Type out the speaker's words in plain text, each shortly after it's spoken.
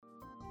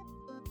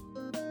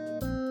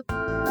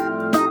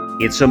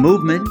It's a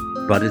movement,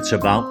 but it's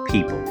about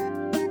people.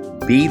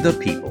 Be the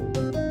People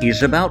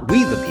is about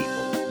we the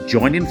people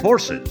joining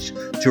forces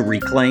to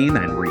reclaim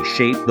and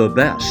reshape the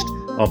best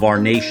of our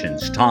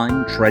nation's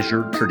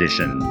time-treasured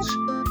traditions.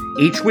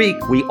 Each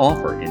week, we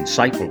offer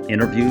insightful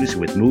interviews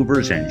with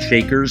movers and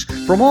shakers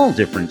from all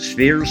different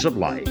spheres of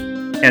life.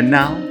 And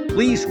now,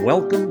 please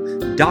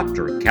welcome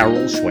Dr.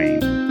 Carol Swain.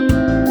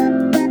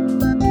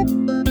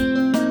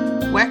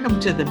 Welcome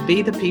to the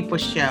Be the People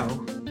show.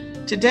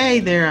 Today,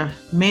 there are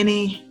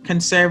many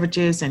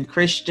conservatives and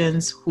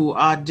Christians who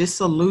are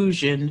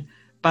disillusioned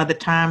by the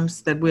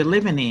times that we're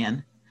living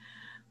in.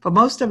 For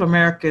most of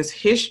America's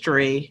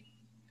history,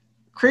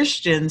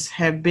 Christians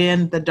have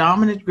been the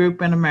dominant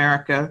group in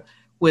America.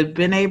 We've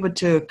been able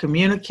to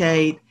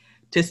communicate,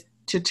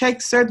 to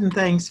take certain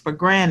things for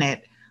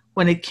granted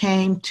when it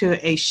came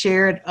to a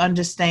shared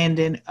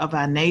understanding of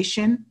our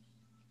nation,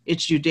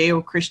 its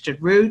Judeo-Christian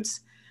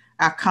roots,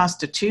 our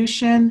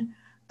Constitution,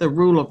 the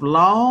rule of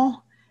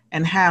law,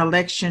 and how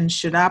elections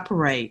should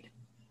operate.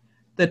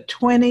 The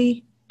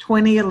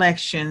 2020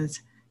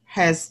 elections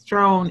has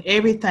thrown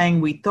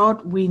everything we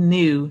thought we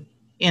knew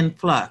in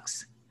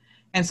flux.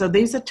 And so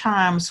these are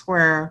times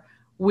where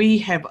we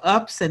have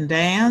ups and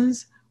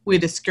downs. We're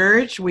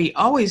discouraged. We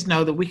always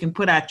know that we can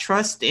put our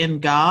trust in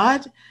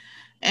God.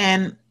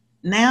 And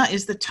now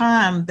is the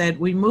time that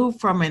we move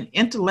from an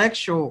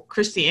intellectual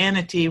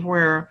Christianity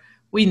where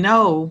we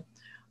know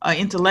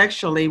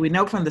intellectually, we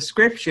know from the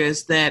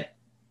scriptures that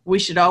we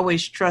should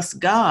always trust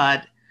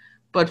God.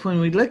 But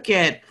when we look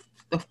at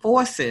the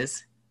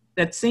forces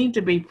that seem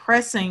to be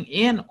pressing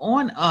in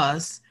on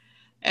us,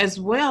 as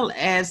well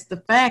as the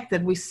fact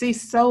that we see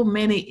so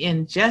many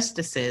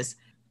injustices,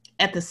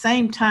 at the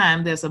same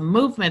time, there's a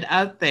movement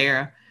out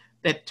there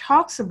that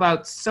talks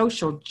about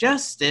social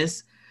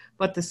justice,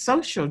 but the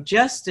social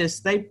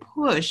justice they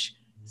push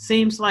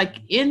seems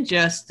like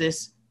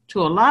injustice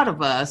to a lot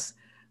of us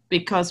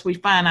because we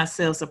find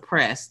ourselves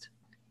oppressed.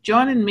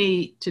 Joining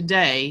me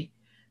today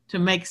to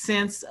make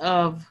sense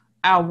of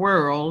our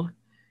world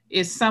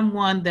is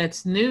someone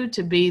that's new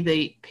to Be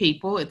the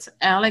People. It's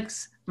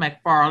Alex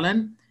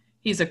McFarland.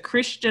 He's a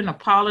Christian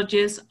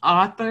apologist,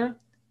 author,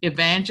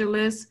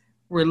 evangelist,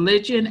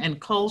 religion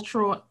and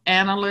cultural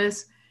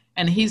analyst,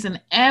 and he's an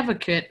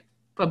advocate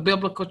for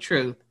biblical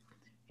truth.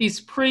 He's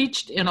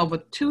preached in over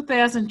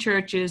 2,000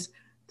 churches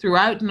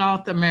throughout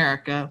North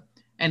America,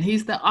 and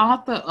he's the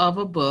author of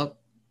a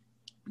book,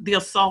 The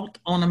Assault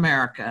on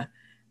America,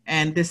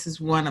 and this is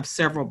one of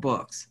several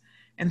books.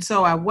 And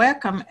so I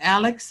welcome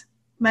Alex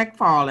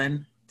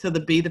McFarland to the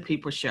Be the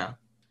People show.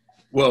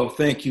 Well,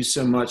 thank you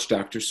so much,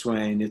 Dr.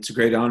 Swain. It's a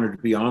great honor to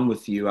be on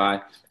with you.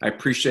 I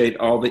appreciate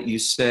all that you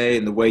say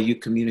and the way you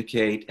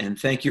communicate, and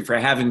thank you for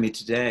having me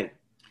today.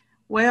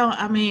 Well,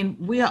 I mean,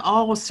 we are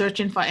all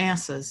searching for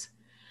answers.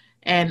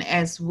 And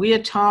as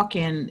we're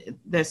talking,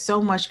 there's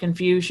so much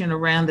confusion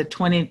around the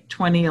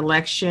 2020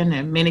 election,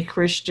 and many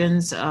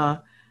Christians,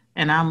 and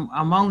I'm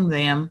among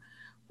them,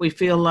 we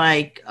feel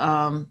like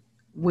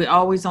we're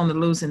always on the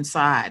losing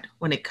side.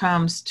 When it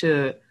comes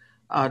to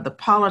the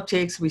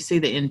politics, we see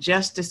the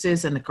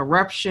injustices and the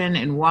corruption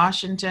in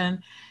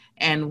Washington,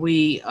 and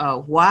we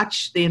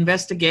watch the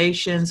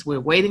investigations. We're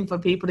waiting for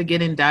people to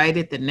get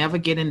indicted that never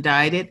get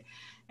indicted.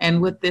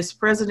 And with this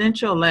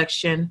presidential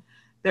election,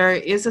 there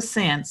is a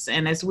sense,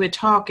 and as we're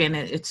talking,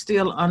 it's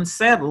still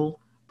unsettled,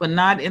 but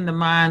not in the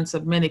minds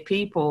of many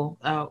people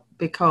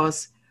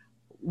because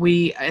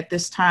we, at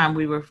this time,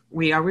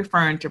 we are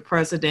referring to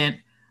President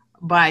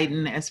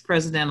Biden as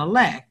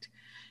president-elect.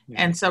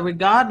 Yeah. And so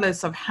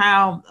regardless of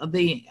how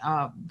the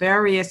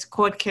various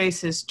court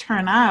cases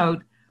turn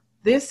out,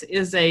 this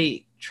is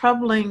a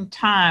troubling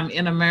time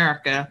in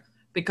America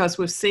because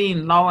we've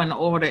seen law and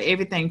order,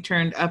 everything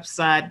turned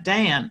upside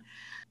down.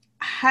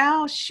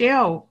 How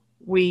shall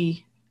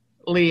we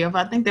live?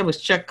 I think that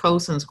was Chuck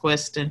Colson's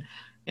question,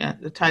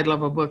 the title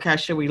of a book, How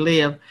Shall We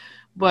Live?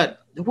 But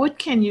what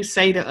can you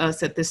say to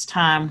us at this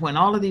time when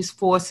all of these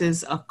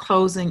forces are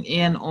closing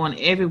in on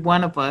every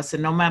one of us,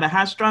 and no matter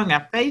how strong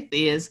our faith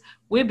is,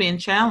 we're being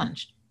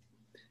challenged?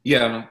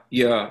 Yeah.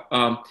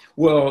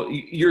 Well,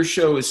 your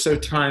show is so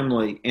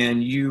timely,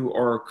 and you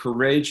are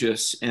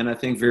courageous and I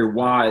think very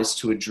wise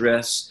to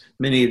address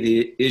many of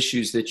the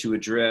issues that you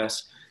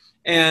address.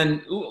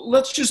 And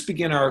let's just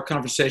begin our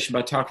conversation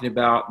by talking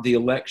about the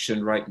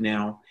election right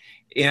now.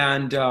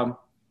 And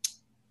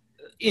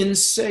in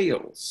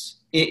sales,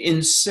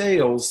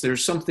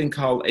 there's something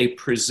called a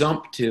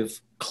presumptive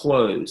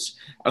close.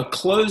 A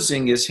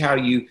closing is how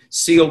you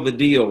seal the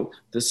deal,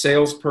 the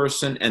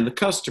salesperson and the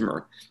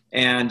customer.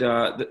 And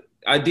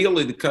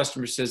ideally, the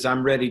customer says,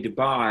 I'm ready to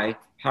buy.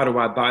 How do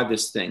I buy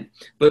this thing?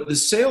 But the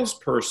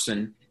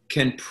salesperson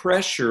can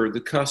pressure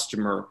the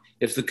customer.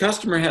 If the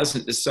customer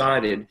hasn't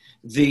decided,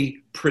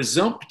 the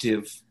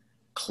presumptive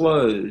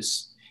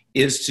close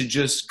is to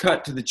just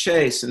cut to the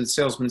chase. And the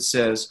salesman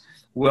says,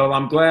 well,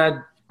 I'm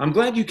glad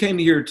you came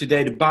here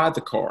today to buy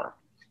the car.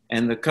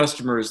 And the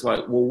customer is like,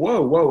 well,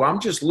 whoa, I'm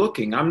just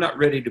looking. I'm not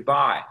ready to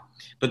buy.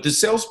 But the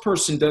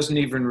salesperson doesn't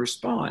even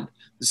respond.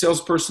 The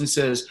salesperson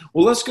says,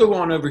 well, let's go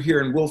on over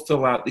here and we'll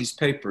fill out these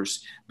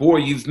papers. Boy,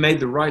 you've made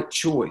the right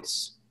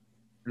choice.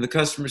 And the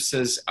customer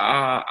says,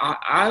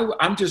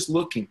 I'm just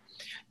looking.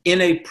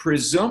 In a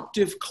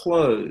presumptive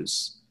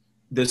close,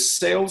 the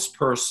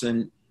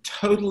salesperson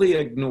totally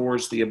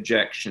ignores the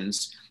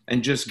objections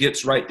and just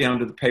gets right down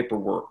to the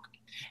paperwork.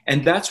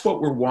 And that's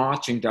what we're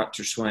watching,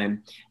 Dr.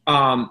 Swain.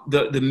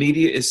 The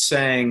media is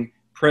saying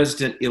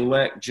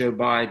President-elect Joe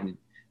Biden.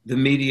 The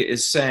media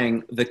is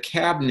saying the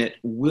cabinet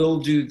will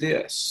do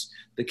this.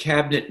 The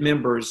cabinet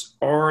members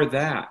are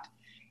that.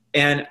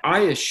 And I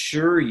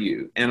assure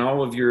you and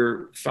all of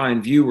your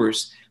fine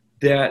viewers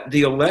that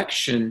the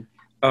election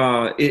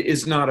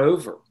is not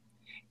over.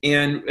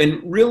 And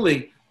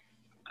really,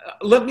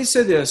 let me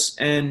say this,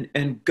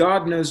 and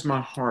God knows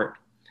my heart.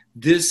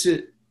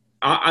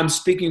 I'm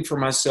speaking for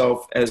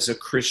myself as a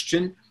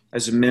Christian,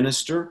 as a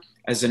minister,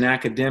 as an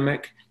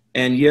academic,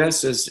 and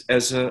yes,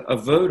 as a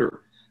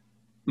voter.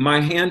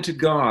 My hand to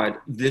God,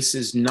 this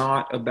is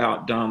not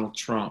about Donald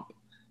Trump.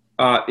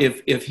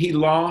 If he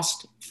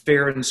lost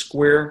fair and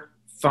square,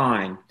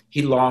 fine.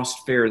 He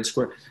lost fair and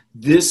square.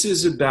 This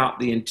is about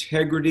the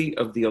integrity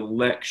of the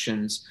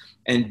elections,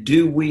 and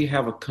do we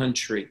have a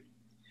country?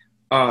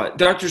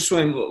 Dr.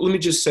 Swain, let me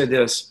just say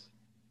this.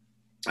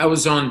 I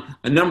was on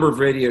a number of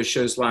radio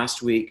shows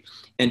last week,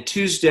 and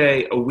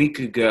Tuesday, a week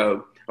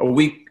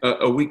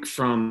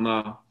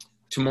from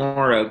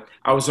tomorrow,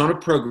 I was on a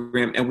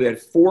program, and we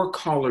had 4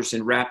 callers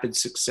in rapid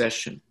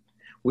succession.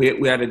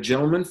 We had a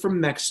gentleman from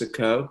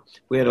Mexico,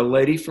 we had a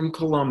lady from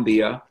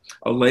Colombia,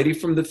 a lady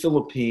from the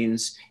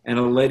Philippines, and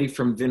a lady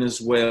from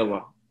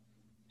Venezuela.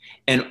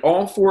 And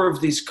all 4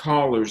 of these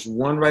callers,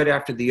 one right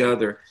after the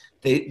other,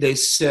 they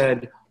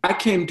said, I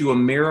came to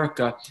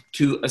America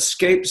to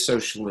escape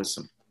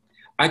socialism.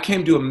 I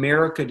came to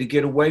America to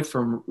get away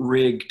from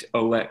rigged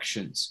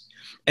elections.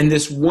 And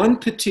this one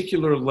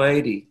particular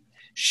lady,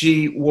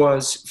 she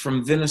was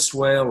from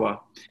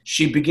Venezuela.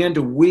 She began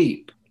to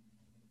weep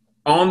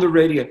on the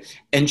radio.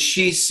 And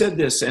she said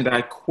this, and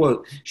I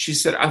quote, she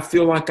said, I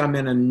feel like I'm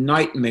in a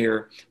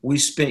nightmare. We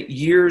spent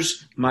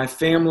years, my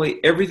family,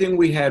 everything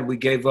we had, we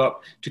gave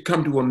up to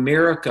come to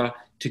America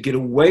to get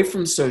away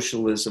from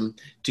socialism,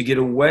 to get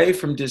away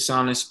from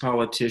dishonest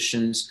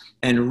politicians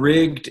and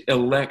rigged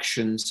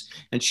elections.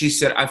 And she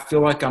said, I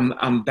feel like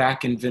I'm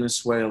back in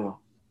Venezuela.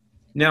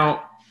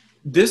 Now,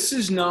 this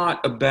is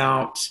not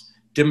about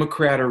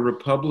Democrat or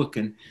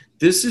Republican.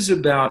 This is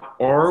about,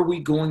 are we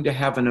going to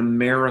have an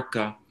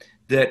America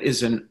that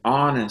is an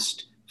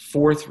honest,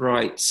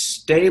 forthright,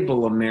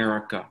 stable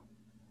America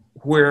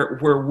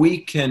where we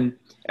can,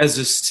 as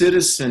a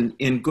citizen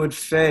in good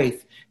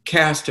faith,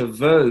 cast a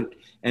vote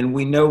and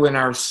we know in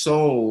our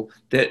soul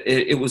that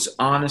it was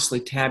honestly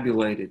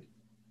tabulated.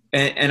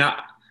 And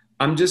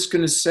I'm just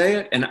going to say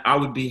it, and I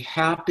would be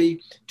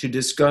happy to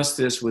discuss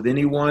this with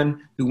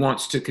anyone who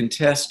wants to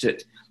contest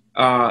it.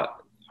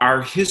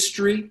 Our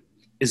history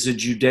is a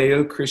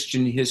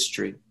Judeo-Christian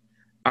history.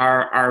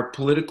 Our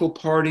political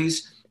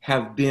parties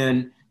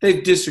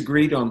they've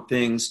disagreed on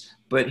things,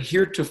 but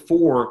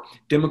heretofore,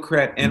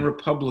 Democrat and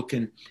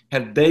Republican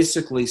have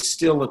basically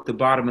still at the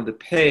bottom of the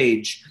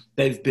page,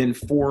 they've been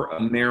for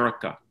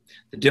America.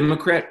 The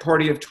Democrat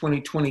Party of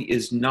 2020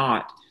 is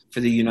not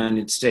for the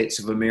United States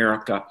of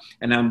America,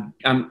 and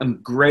I'm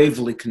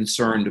gravely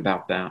concerned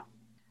about that.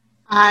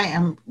 I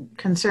am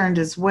concerned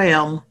as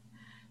well,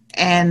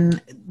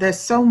 and there's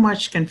so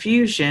much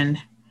confusion,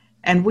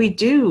 and we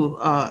do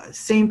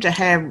seem to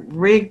have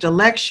rigged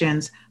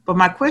elections. But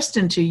my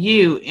question to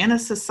you, in a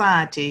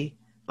society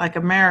like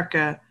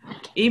America,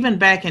 even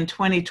back in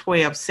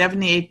 2012,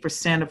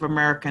 78% of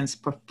Americans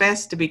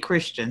professed to be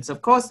Christians.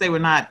 Of course, they were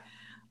not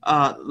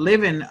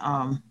living,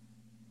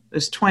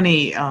 there's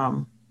 20,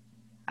 I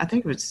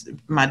think it was,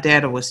 my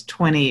data was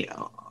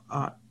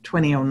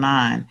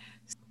 2009.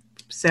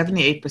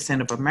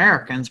 78% of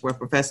Americans were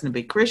professing to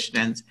be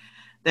Christians.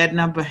 That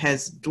number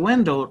has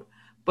dwindled,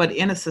 but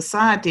in a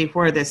society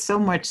where there's so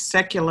much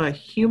secular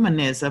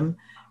humanism,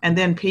 and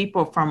then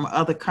people from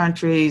other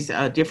countries,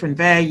 different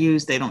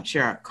values, they don't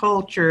share our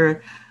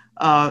culture.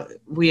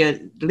 We are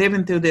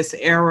living through this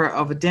era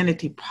of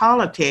identity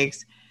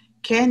politics.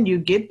 Can you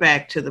get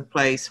back to the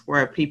place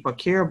where people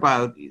care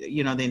about,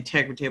 the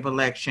integrity of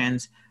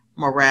elections,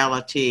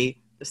 morality,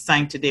 the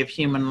sanctity of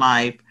human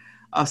life,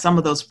 some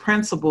of those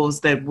principles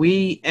that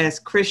we as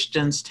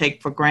Christians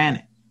take for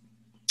granted?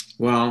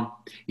 Well,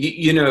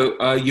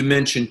 you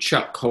mentioned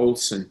Chuck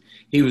Colson.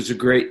 He was a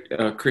great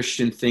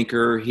Christian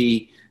thinker.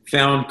 He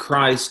found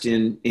Christ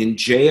in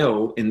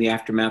jail in the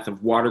aftermath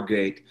of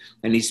Watergate,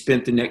 and he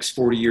spent the next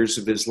 40 years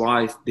of his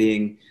life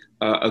being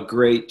a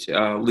great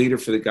leader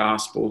for the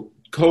gospel.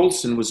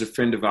 Colson was a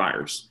friend of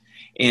ours,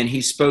 and he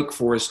spoke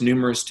for us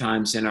numerous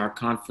times in our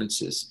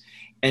conferences.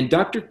 And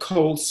Dr.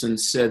 Colson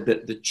said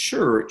that the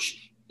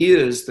church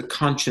is the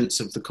conscience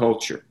of the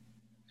culture.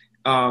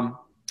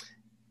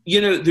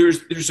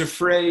 There's a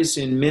phrase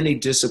in many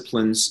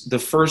disciplines, the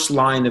first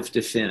line of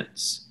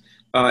defense.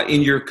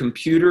 In your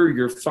computer,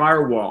 your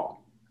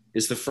firewall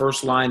is the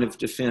first line of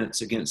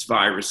defense against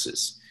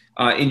viruses.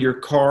 In your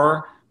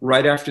car,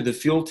 right after the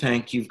fuel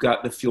tank, you've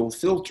got the fuel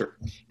filter.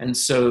 And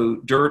so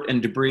dirt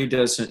and debris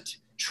doesn't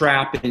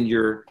trap in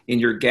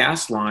your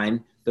gas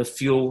line. The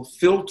fuel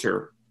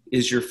filter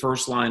is your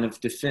first line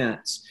of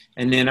defense.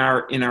 And in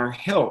our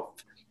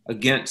health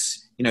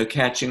against,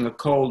 catching a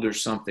cold or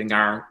something,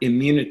 our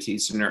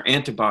immunities and our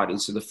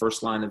antibodies are the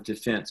first line of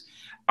defense.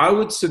 I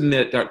would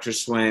submit, Dr.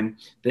 Swaim,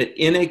 that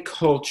in a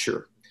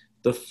culture,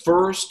 the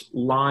first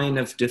line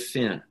of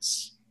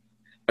defense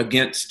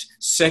against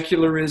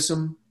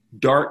secularism,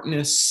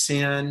 darkness,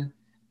 sin,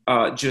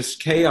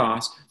 just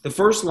chaos, the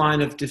first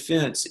line of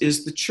defense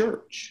is the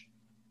church.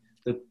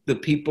 The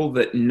people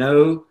that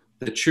know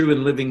the true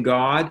and living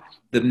God,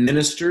 the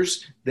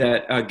ministers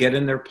that get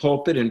in their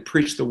pulpit and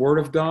preach the word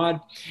of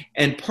God.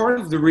 And part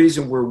of the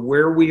reason we're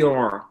where we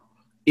are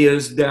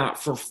is that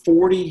for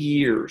 40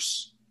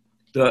 years,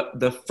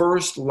 the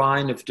first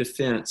line of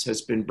defense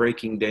has been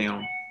breaking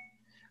down.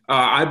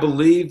 I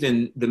believe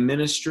in the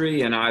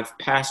ministry, and I've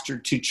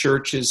pastored 2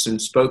 churches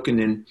and spoken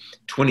in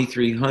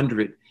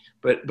 2,300.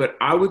 But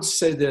I would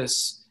say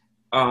this,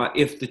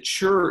 if the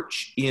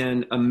church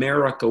in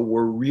America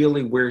were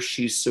really where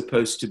she's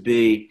supposed to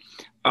be,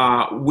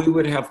 we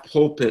would have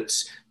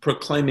pulpits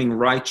proclaiming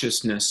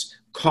righteousness,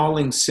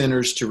 calling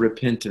sinners to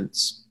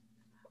repentance.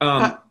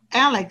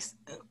 Alex,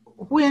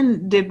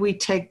 when did we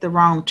take the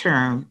wrong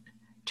turn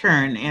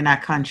in our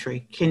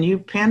country? Can you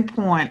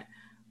pinpoint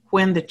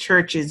when the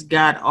churches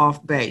got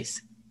off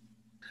base?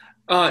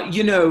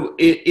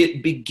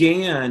 It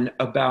began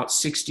about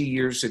 60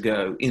 years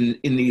ago in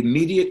the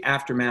immediate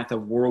aftermath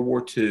of World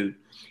War II.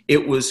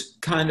 It was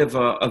kind of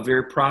a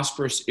very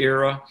prosperous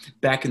era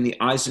back in the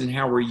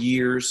Eisenhower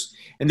years.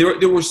 And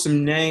there were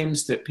some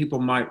names that people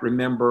might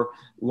remember,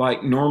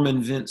 like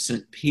Norman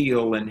Vincent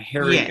Peale and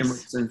Harry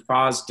Emerson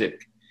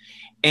Fosdick.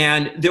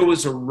 And there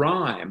was a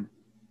rhyme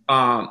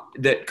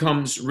that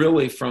comes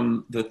really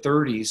from the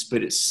 30s,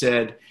 but it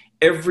said,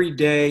 "Every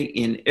day,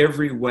 in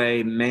every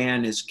way,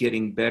 man is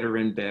getting better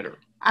and better."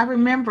 I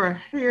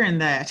remember hearing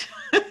that.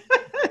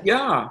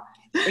 Yeah.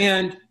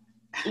 And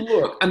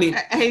look, I mean...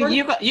 Hey,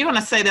 you're going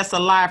to say that's a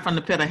lie from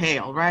the pit of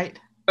hell, right?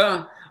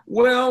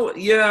 Well,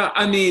 yeah.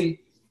 I mean,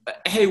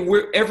 hey,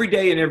 we're every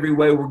day in every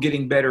way, we're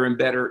getting better and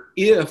better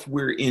if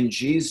we're in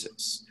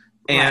Jesus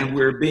and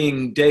we're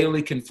being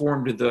daily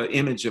conformed to the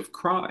image of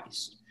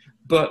Christ.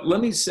 But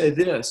let me say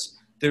this.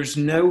 There's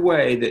no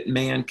way that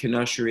man can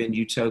usher in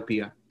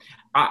utopia.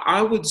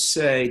 I would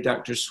say,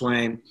 Dr.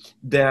 Swaim,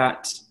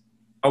 that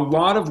a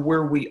lot of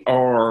where we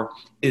are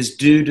is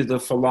due to the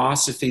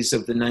philosophies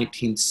of the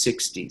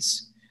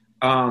 1960s.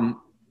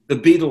 The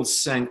Beatles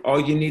sang, "All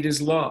you need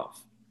is love."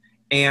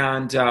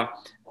 And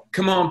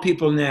come on,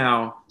 people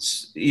now,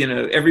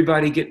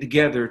 everybody get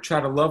together, try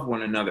to love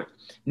one another.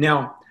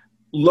 Now,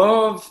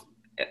 love,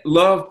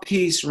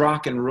 peace,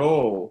 rock and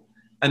roll.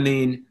 I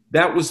mean,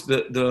 that was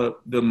the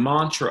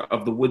mantra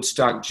of the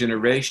Woodstock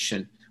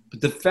generation.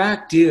 But the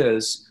fact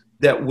is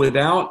that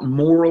without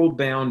moral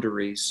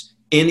boundaries,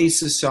 any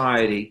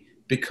society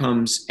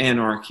becomes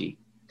anarchy.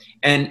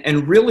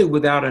 And really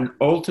without an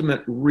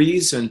ultimate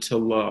reason to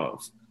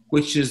love,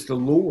 which is the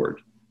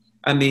Lord.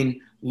 I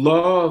mean,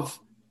 love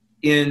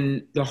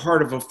in the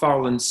heart of a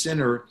fallen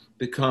sinner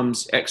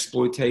becomes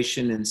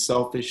exploitation and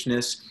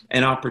selfishness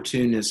and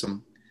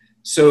opportunism.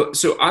 So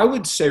I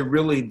would say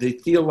really the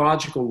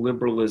theological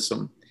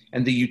liberalism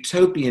and the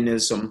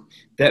utopianism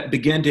that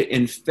began to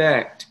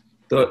infect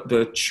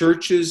the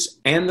churches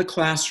and the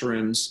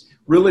classrooms,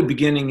 really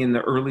beginning in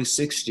the early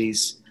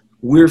 60s,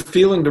 we're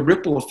feeling the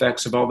ripple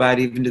effects of all that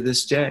even to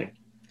this day.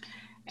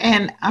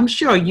 And I'm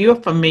sure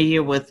you're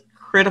familiar with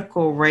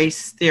critical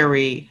race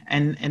theory,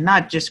 and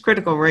not just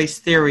critical race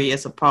theory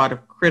as a part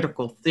of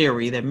critical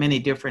theory. There are many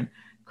different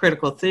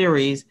critical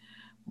theories,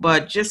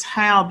 but just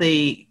how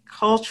the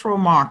cultural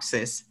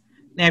Marxists,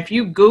 now if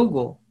you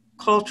Google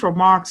cultural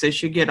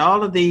Marxists, you get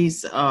all of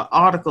these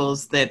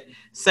articles that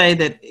say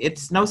that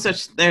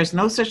there's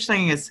no such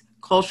thing as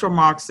cultural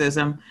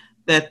Marxism,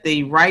 that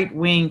the right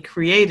wing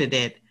created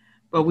it.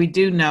 But we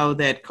do know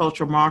that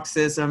cultural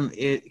Marxism,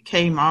 it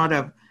came out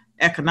of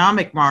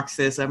economic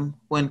Marxism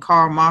when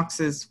Karl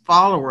Marx's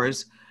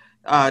followers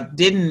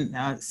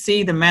didn't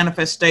see the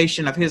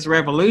manifestation of his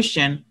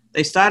revolution.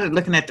 They started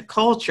looking at the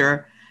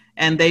culture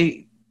and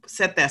they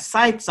set their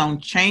sights on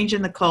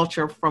changing the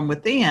culture from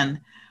within.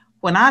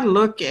 When I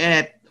look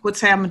at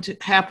what's happened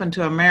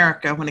to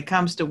America when it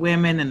comes to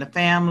women and the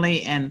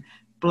family and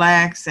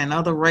Blacks and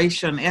other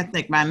racial and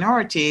ethnic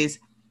minorities,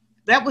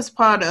 that was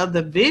part of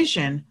the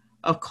vision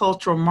of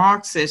cultural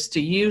Marxists,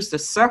 to use the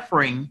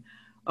suffering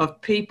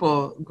of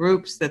people,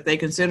 groups that they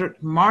considered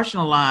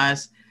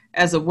marginalized,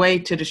 as a way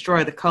to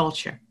destroy the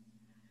culture.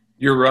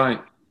 You're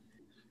right.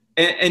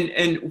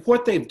 And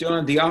what they've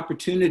done, the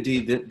opportunity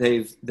that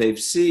they've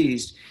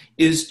seized,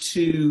 is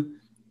to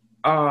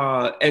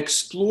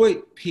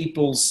exploit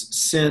people's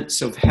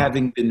sense of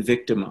having been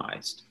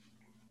victimized.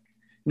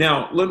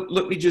 Now,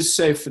 let me just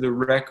say for the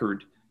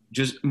record,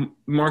 just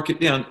mark it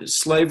down.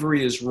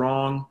 Slavery is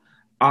wrong.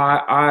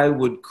 I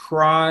would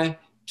cry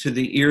to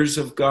the ears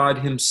of God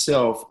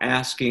himself,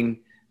 asking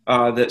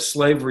that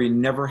slavery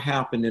never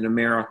happened in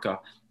America.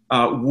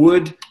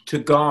 Would to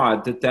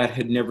God that that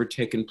had never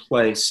taken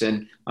place,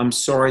 and I'm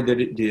sorry that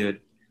it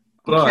did.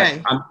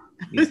 But okay.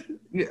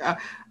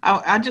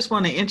 I just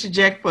want to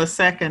interject for a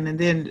second, and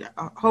then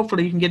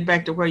hopefully you can get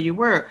back to where you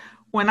were.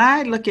 When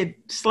I look at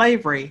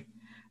slavery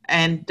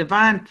and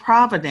divine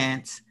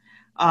providence,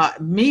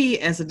 me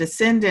as a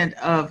descendant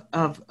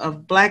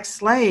of Black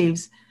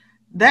slaves,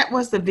 that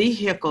was the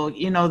vehicle,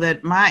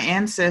 that my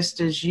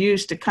ancestors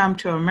used to come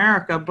to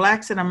America.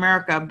 Blacks in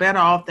America are better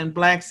off than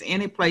Blacks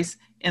any place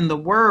in the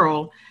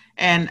world.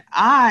 And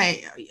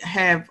I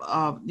have,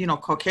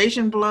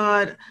 Caucasian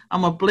blood.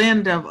 I'm a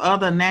blend of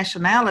other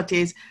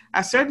nationalities.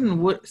 I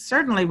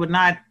certainly would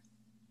not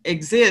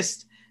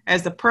exist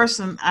as the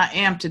person I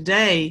am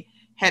today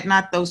had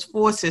not those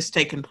forces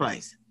taken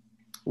place.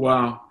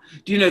 Wow.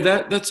 Do you know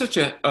that's such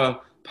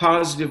a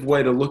positive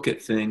way to look at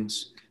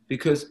things?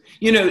 Because,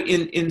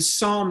 in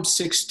Psalm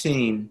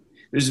 16,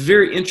 there's a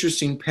very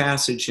interesting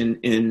passage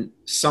in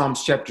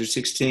Psalms chapter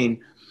 16.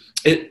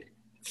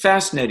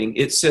 Fascinating.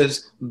 It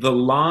says, "The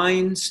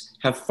lines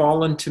have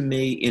fallen to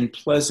me in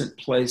pleasant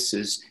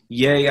places.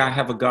 Yea, I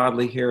have a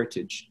godly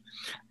heritage."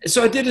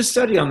 So I did a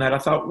study on that. I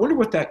thought, wonder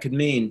what that could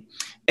mean.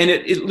 And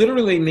it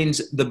literally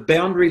means the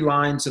boundary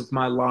lines of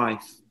my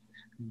life.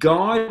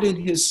 God in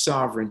his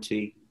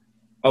sovereignty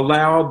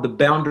allowed the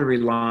boundary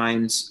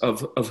lines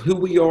of who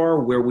we are,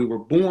 where we were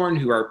born,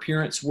 who our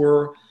parents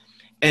were.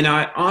 And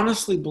I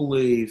honestly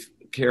believe,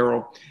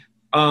 Carol,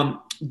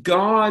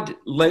 God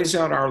lays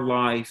out our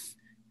life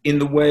in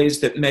the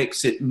ways that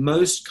makes it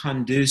most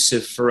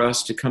conducive for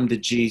us to come to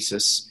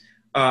Jesus.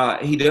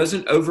 He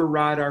doesn't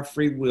override our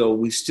free will.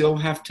 We still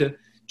have to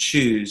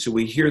choose.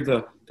 We hear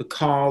the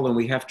call and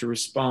we have to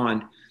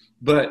respond.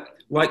 But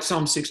like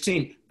Psalm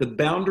 16, the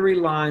boundary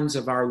lines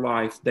of our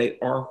life, they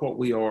are what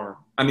we are.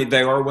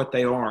 They are what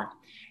they are.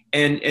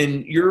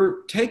 And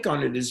your take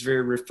on it is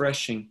very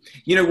refreshing.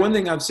 One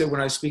thing I've said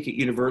when I speak at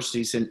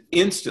universities, and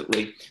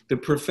instantly the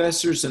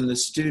professors and the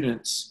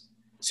students,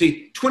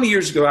 20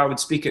 years ago, I would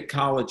speak at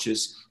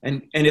colleges,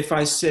 and if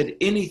I said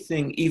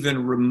anything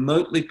even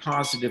remotely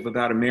positive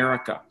about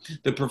America,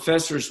 the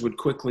professors would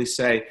quickly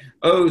say,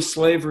 "Oh,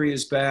 slavery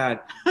is bad.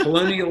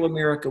 Colonial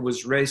America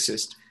was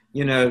racist.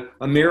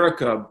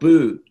 America,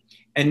 boo."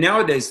 And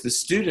nowadays, the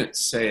students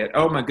say it.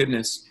 Oh, my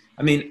goodness.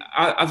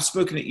 I've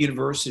spoken at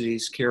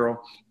universities,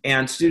 Carol,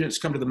 and students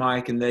come to the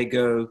mic and they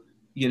go,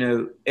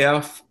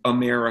 F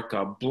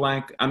America,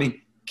 blank.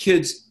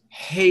 Kids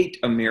hate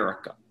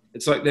America.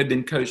 It's like they've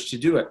been coached to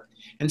do it.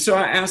 And so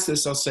I ask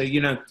this, I'll say,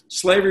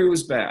 slavery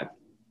was bad.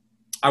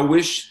 I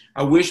wish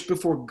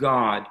before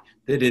God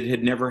that it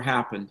had never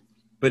happened,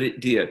 but it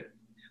did.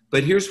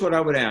 But here's what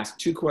I would ask,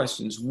 2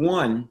 questions.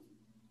 One,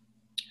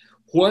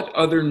 what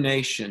other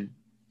nation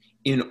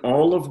in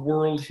all of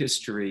world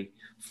history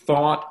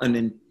fought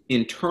an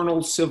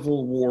internal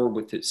civil war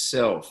with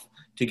itself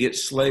to get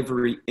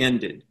slavery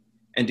ended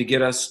and to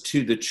get us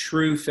to the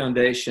true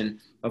foundation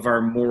of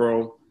our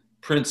moral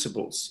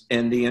principles?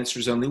 And the answer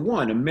is only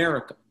one: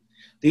 America.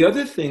 The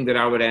other thing that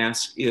I would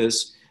ask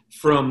is,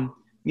 from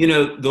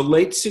the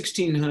late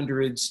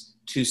 1600s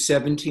to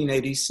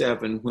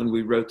 1787, when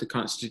we wrote the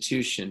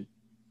Constitution,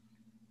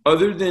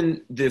 other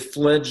than the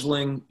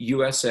fledgling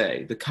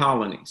USA, the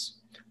colonies,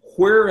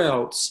 where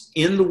else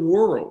in the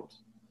world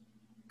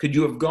could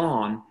you have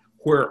gone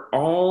where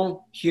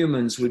all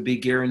humans would be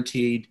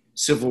guaranteed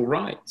civil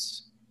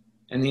rights?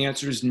 And the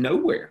answer is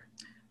nowhere.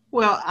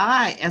 Well,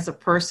 I, as a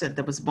person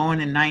that was born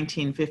in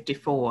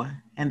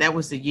 1954, and that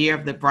was the year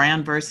of the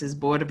Brown versus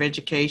Board of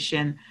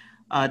Education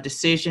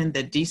decision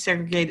that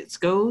desegregated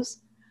schools.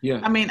 Yeah.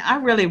 I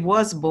really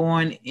was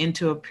born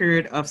into a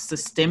period of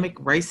systemic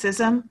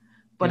racism,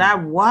 but I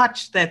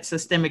watched that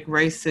systemic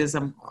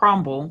racism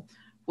crumble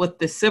with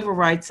the Civil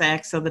Rights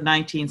Acts of the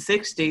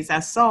 1960s.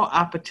 I saw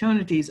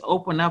opportunities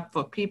open up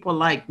for people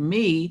like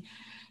me,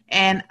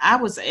 and I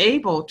was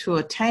able to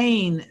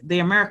attain the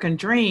American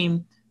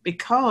dream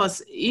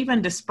because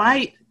even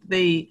despite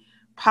the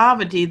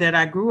poverty that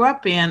I grew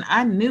up in,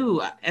 I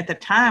knew at the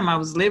time I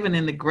was living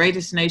in the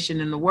greatest nation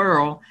in the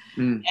world.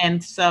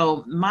 And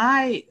so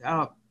my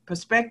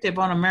perspective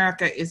on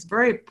America is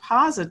very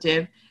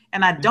positive,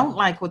 and I don't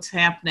like what's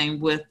happening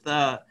with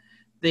the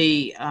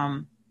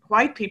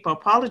white people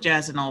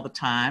apologizing all the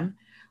time,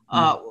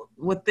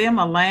 with them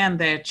allowing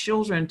their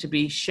children to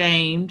be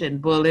shamed and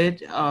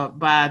bullied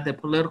by the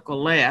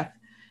political left.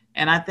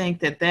 And I think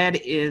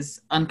that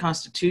is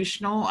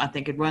unconstitutional. I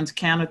think it runs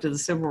counter to the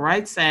Civil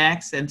Rights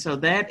Acts. And so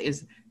that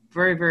is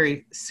very,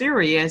 very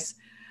serious.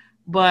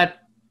 But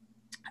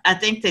I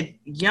think that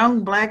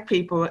young Black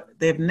people,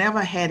 they've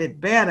never had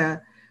it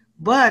better.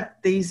 But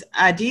these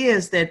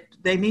ideas that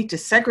they need to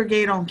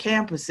segregate on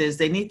campuses,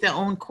 they need their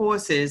own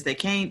courses, they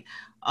can't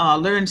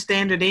learn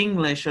standard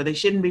English, or they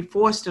shouldn't be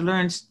forced to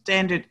learn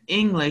standard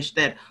English,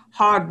 that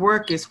hard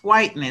work is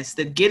whiteness,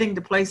 that getting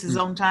to places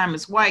on time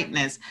is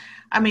whiteness.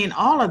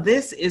 All of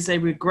this is a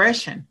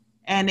regression,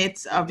 and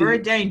it's very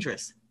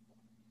dangerous.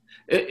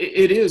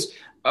 It is.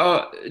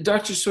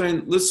 Dr.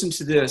 Swain, listen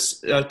to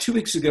this. 2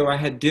 weeks ago, I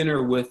had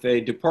dinner with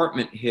a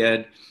department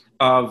head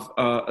of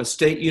a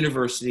state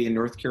university in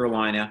North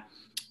Carolina.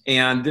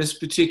 And this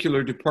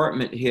particular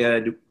department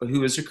head,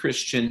 who is a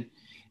Christian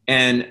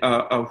and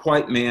a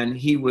white man,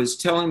 he was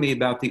telling me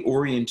about the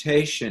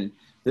orientation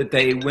that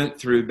they went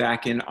through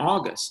back in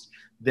August,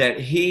 that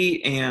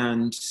he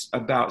and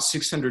about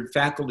 600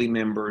 faculty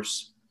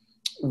members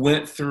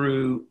went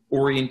through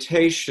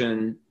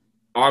orientation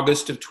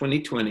August of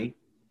 2020.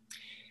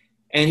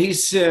 And he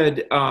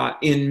said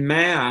in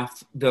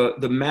math,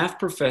 the math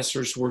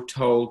professors were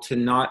told to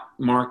not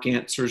mark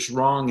answers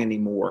wrong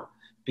anymore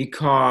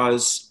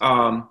because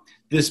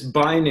this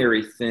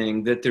binary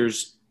thing that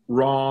there's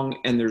wrong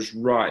and there's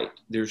right,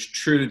 there's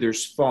true,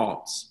 there's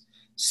false.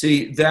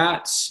 See,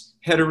 that's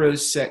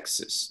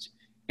heterosexist.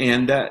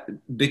 And that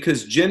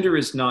because gender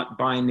is not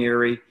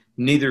binary,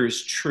 neither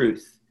is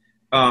truth.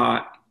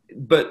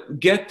 But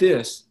get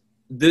this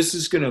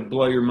is going to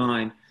blow your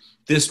mind.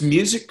 This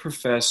music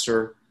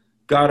professor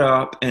got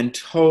up and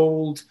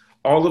told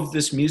all of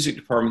this music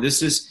department,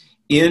 this is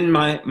in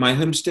my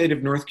home state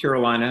of North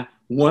Carolina,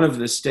 one of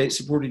the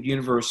state-supported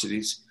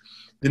universities,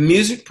 the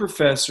music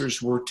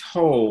professors were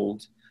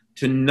told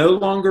to no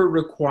longer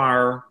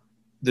require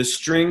the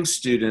string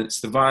students,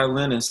 the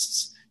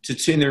violinists, to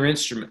tune their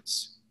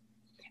instruments.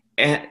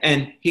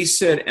 And he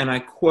said, and I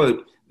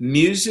quote,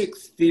 music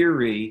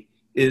theory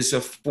is a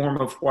form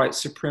of white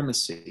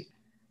supremacy.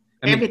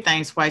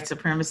 Everything's white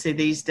supremacy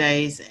these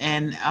days,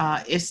 and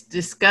it's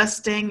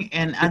disgusting,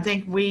 and I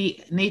think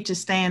we need to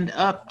stand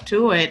up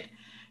to it.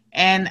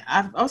 And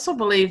I also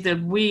believe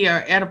that we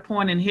are at a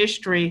point in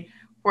history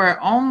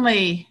where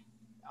only,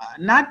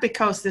 not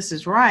because this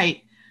is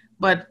right,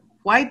 but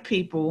white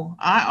people,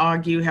 I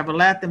argue, have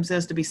allowed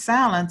themselves to be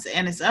silenced,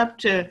 and it's up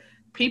to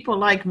people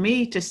like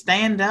me to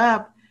stand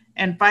up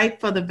and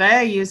fight for the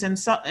values and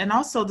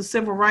also the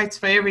civil rights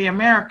for every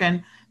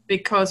American,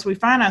 because we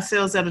find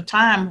ourselves at a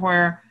time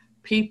where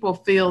people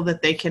feel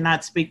that they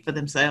cannot speak for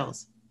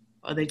themselves,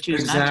 or they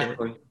choose not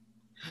to.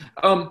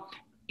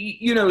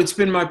 It's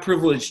been my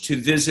privilege to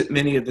visit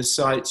many of the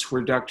sites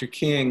where Dr.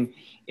 King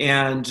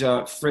and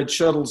Fred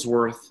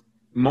Shuttlesworth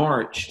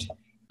marched.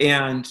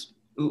 And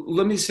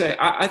let me say,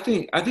 I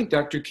think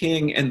Dr.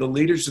 King and the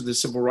leaders of the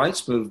civil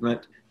rights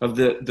movement of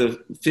the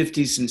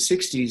 50s and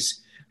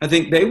 60s, I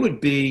think they would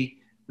be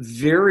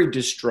very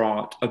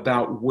distraught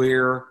about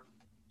where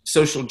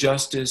social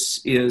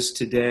justice is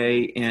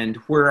today and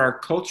where our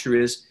culture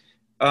is.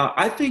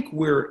 I think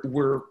we're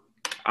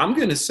I'm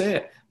going to say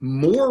it,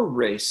 more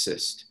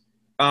racist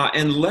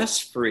and less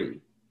free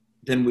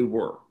than we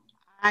were.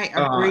 I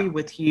agree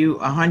with you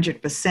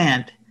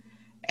 100%.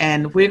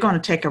 And we're going to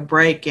take a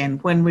break. And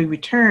when we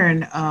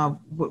return,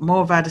 with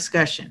more of our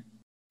discussion.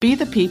 Be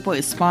the People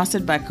is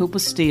sponsored by Cooper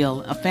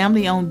Steel, a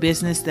family-owned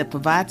business that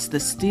provides the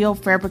steel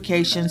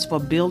fabrications for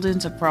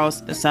buildings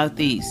across the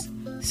Southeast.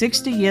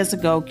 60 years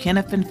ago,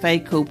 Kenneth and Faye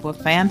Cooper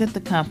founded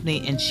the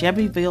company in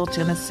Shelbyville,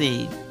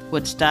 Tennessee.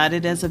 What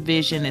started as a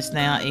vision is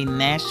now a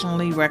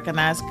nationally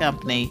recognized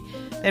company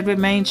that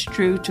remains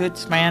true to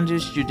its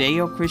founders'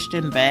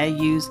 Judeo-Christian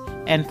values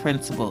and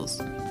principles.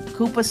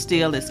 Cooper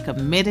Steel is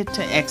committed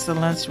to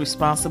excellence,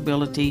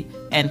 responsibility,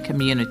 and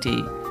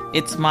community.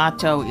 Its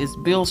motto is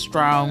Build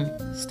Strong,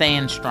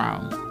 Stand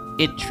Strong.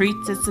 It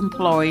treats its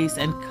employees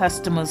and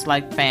customers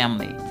like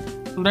family.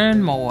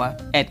 Learn more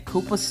at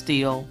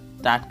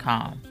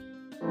coopersteel.com.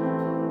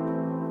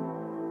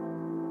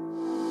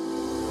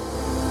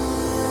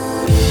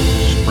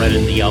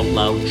 Spreading the out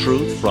loud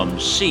truth from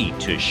sea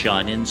to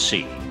shining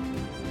sea.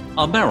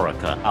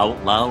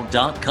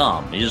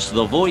 AmericaOutloud.com is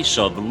the voice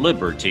of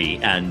liberty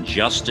and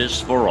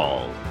justice for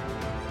all.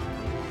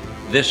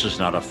 This is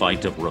not a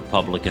fight of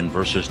Republican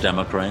versus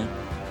Democrat.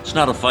 It's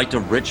not a fight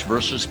of rich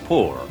versus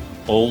poor,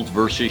 old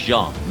versus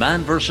young,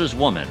 man versus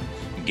woman,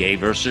 gay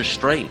versus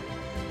straight.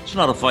 It's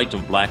not a fight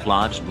of black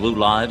lives, blue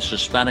lives,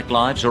 Hispanic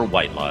lives, or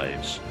white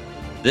lives.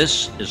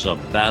 This is a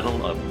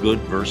battle of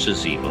good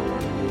versus evil.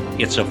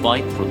 It's a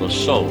fight for the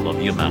soul of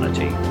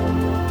humanity.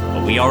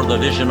 We are the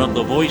vision of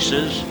the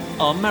voices,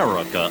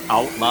 America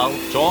Out Loud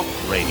Talk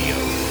Radio.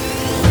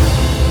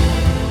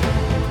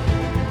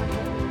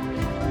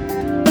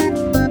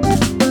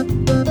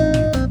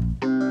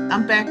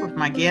 I'm back with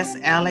my guest,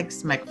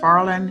 Alex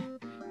McFarland,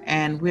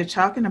 and we're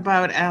talking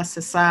about our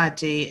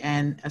society,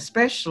 and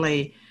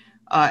especially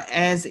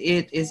as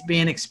it is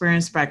being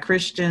experienced by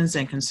Christians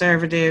and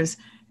conservatives,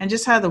 and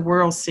just how the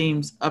world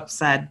seems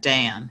upside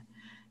down.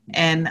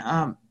 And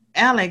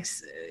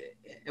Alex,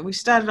 we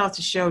started off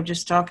the show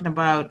just talking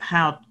about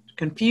how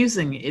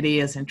confusing it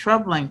is and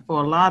troubling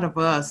for a lot of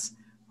us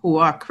who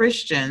are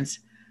Christians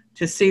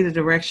to see the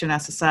direction our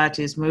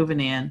society is moving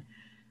in.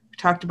 We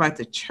talked about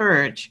the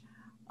church.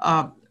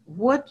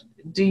 What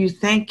do you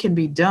think can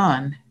be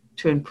done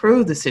to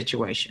improve the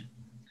situation?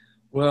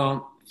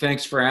 Well,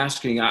 thanks for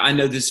asking. I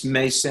know this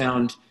may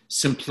sound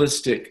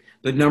simplistic,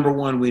 but number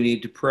one, we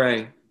need to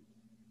pray.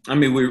 I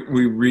mean,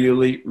 we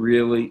really,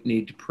 really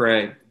need to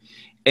pray.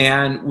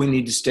 And we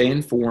need to stay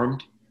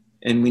informed.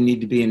 and we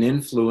need to be an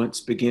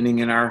influence beginning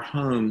in our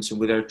homes and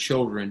with our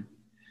children.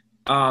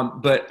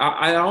 But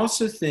I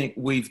also think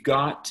we've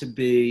got to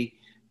be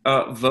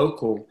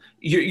vocal.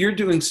 You're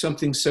doing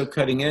something so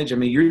cutting edge. I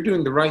mean, you're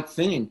doing the right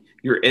thing.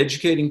 You're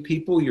educating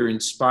people. You're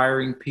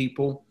inspiring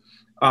people.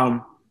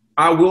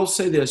 I will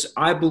say this.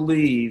 I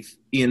believe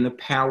in the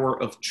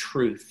power of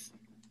truth.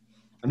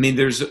 I mean,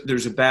 there's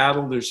a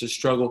battle. There's a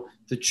struggle.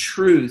 The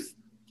truth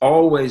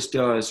always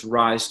does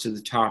rise to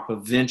the top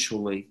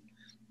eventually.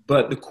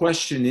 But the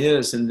question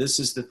is, and this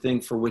is the thing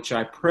for which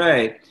I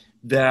pray,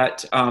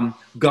 that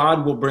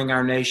God will bring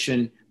our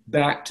nation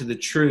back to the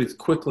truth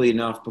quickly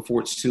enough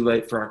before it's too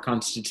late for our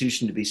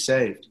Constitution to be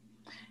saved.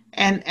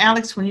 And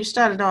Alex, when you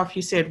started off,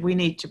 you said we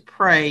need to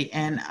pray,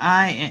 and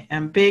I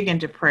am big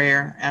into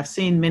prayer. I've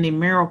seen many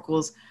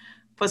miracles.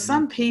 For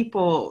some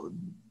people,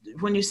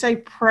 when you say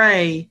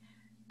pray,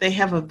 they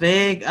have a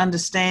vague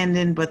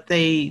understanding, but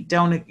they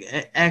don't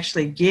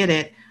actually get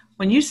it.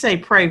 When you say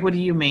pray, what do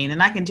you mean?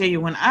 And I can tell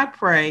you, when I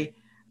pray,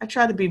 I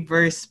try to be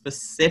very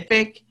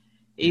specific,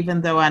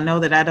 even though I know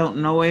that I don't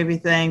know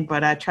everything,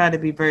 but I try to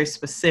be very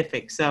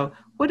specific. So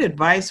what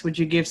advice would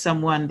you give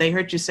someone? They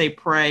heard you say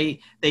pray.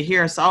 They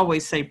hear us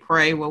always say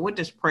pray. Well, what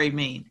does pray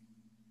mean?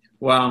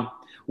 Wow.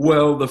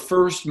 Well, the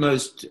first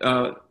most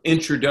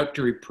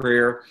introductory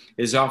prayer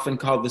is often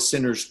called the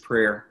sinner's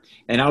prayer.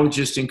 And I would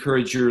just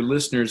encourage your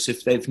listeners,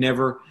 if they've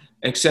never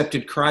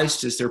accepted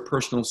Christ as their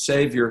personal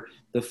Savior,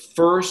 the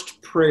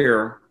first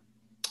prayer,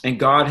 and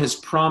God has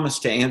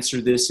promised to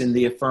answer this in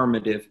the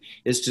affirmative,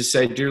 is to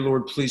say, "Dear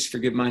Lord, please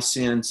forgive my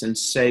sins and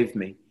save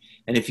me."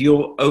 And if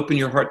you'll open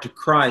your heart to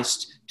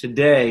Christ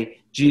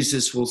today,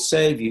 Jesus will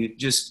save you.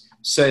 Just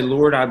say,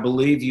 "Lord, I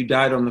believe you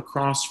died on the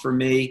cross for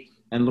me.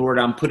 And Lord,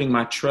 I'm putting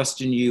my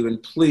trust in you,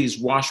 and please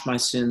wash my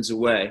sins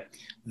away."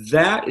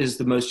 That is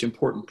the most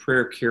important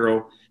prayer,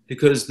 Carol,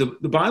 because the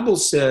Bible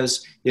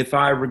says, if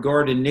I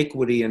regard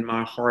iniquity in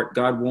my heart,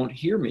 God won't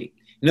hear me.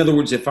 In other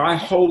words, if I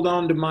hold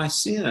on to my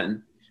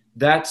sin,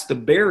 that's the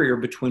barrier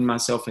between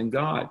myself and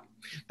God.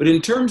 But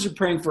in terms of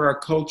praying for our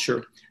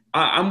culture,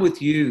 I'm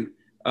with you,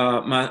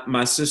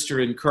 my sister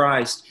in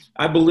Christ.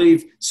 I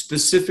believe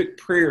specific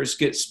prayers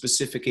get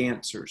specific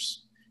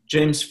answers.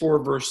 James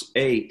 4 verse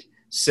 8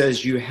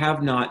 says, "You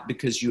have not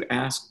because you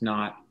ask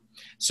not."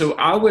 So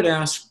I would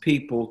ask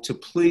people to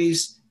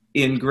please,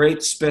 in great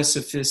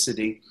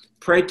specificity,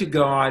 pray to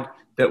God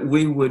that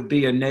we would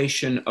be a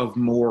nation of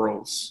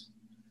morals.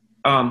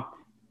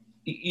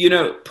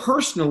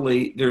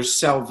 Personally, there's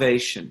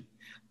salvation,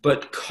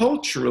 but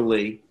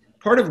culturally,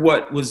 part of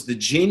what was the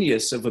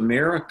genius of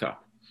America,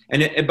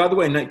 and by the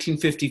way, in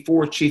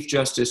 1954, Chief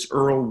Justice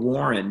Earl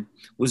Warren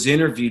was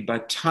interviewed by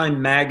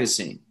Time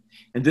magazine,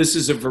 and this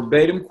is a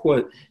verbatim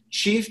quote.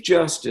 Chief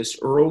Justice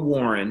Earl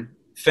Warren,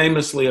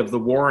 famously of the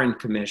Warren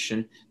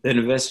Commission that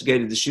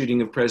investigated the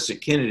shooting of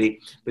President Kennedy,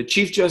 but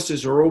Chief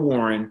Justice Earl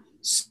Warren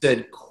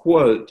said,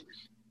 quote,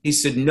 he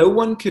said, "No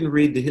one can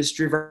read the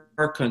history of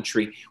our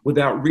country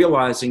without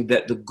realizing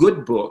that the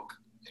good book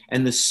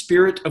and the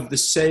spirit of the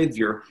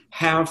Savior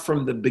have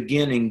from the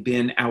beginning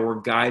been our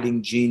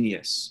guiding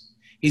genius."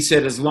 He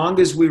said, "As long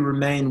as we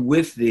remain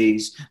with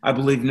these, I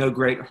believe no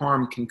great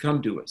harm can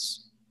come to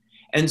us."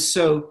 And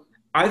so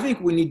I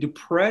think we need to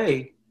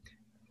pray.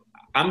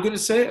 I'm going to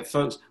say it,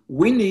 folks.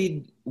 We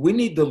need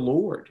the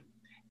Lord.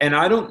 And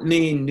I don't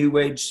mean New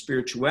Age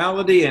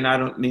spirituality, and I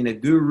don't mean a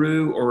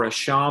guru or a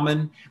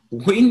shaman.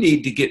 We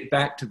need to get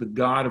back to the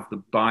God of the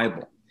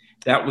Bible.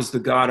 That was the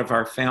God of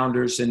our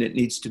founders, and it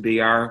needs to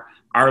be our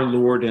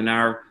Lord and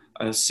our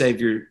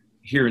Savior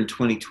here in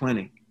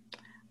 2020.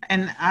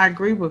 And I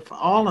agree with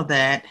all of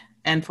that.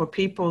 And for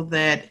people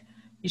that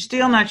you're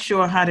still not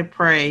sure how to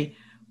pray,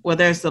 well,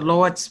 there's the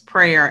Lord's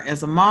Prayer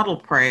as a model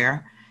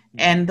prayer.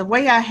 And the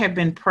way I have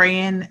been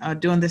praying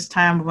during this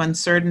time of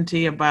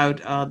uncertainty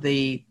about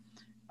the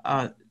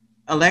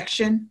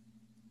election,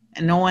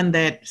 and knowing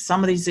that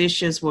some of these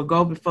issues will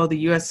go before the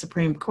U.S.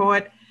 Supreme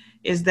Court,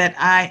 is that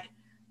I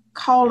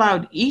call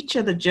out each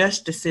of the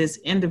justices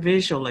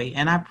individually,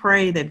 and I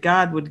pray that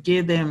God would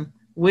give them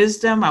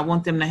wisdom. I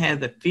want them to have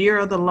the fear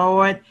of the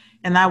Lord,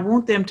 and I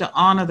want them to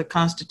honor the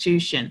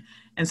Constitution.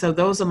 And so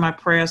those are my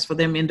prayers for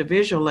them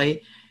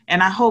individually.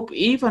 And I hope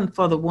even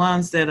for the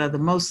ones that are the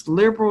most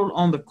liberal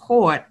on the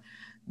court,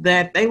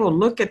 that they will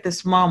look at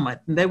this moment,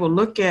 and they will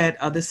look at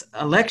this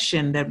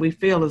election that we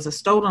feel is a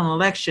stolen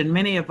election,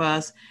 many of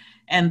us,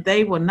 and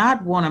they will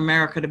not want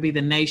America to be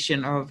the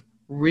nation of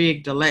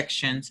rigged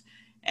elections,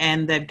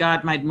 and that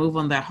God might move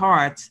on their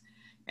hearts.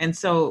 And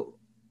so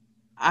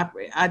I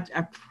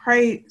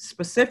pray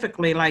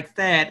specifically like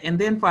that. And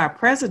then for our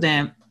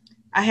president,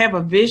 I have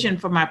a vision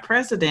for my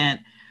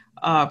president,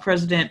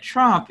 President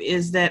Trump,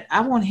 is that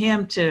I want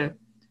him to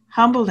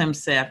humble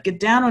himself, get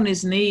down on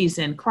his knees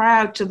and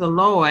cry out to the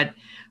Lord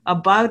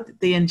about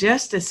the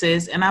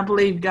injustices. And I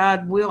believe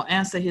God will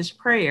answer his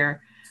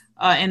prayer.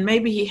 And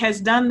maybe he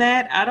has done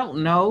that. I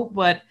don't know,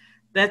 but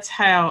that's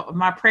how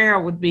my prayer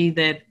would be,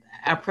 that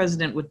our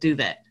president would do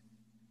that.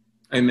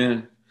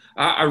 Amen.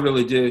 I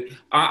really do.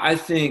 I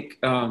think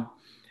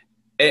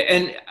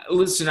And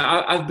listen,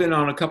 I've been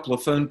on a couple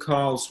of phone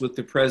calls with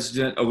the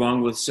president,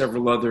 along with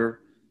several other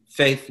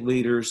faith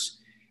leaders.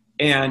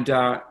 And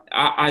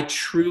I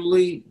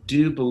truly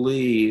do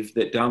believe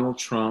that Donald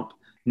Trump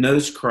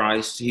knows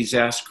Christ. He's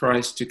asked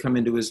Christ to come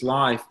into his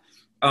life.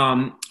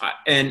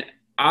 And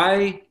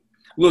I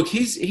look,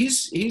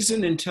 he's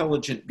an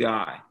intelligent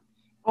guy.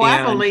 Oh,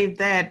 I believe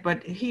that,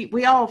 but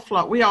we all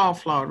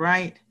flawed,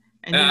 right?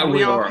 And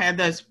we all have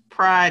those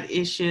pride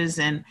issues,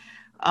 and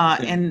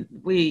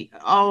we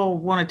all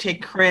want to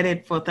take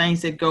credit for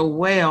things that go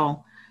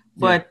well.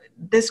 But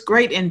this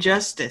great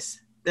injustice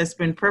that's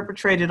been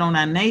perpetrated on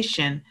our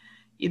nation,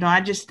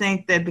 I just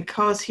think that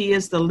because he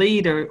is the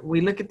leader,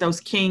 we look at those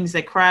kings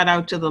that cried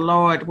out to the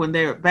Lord when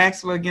their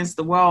backs were against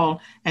the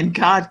wall and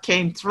God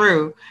came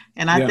through.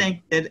 And I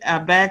think that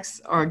our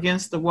backs are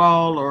against the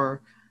wall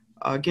or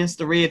against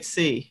the Red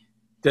Sea.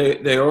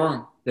 They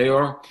are.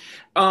 Do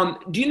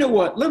you know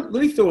what? Let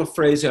me throw a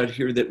phrase out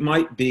here that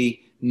might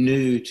be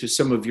new to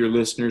some of your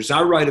listeners.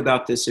 I write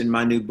about this in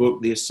my new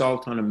book, The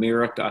Assault on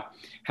America,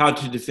 How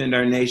to Defend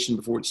Our Nation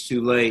Before It's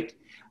Too Late.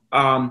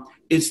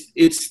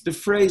 It's the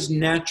phrase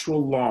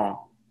natural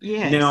law.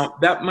 Yes. Now,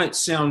 that might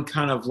sound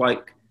kind of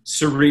like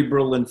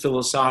cerebral and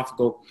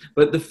philosophical,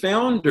 but the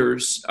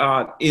founders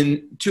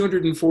in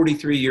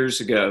 243 years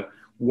ago,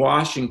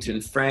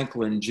 Washington,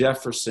 Franklin,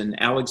 Jefferson,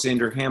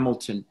 Alexander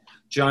Hamilton,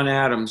 John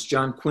Adams,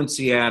 John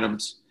Quincy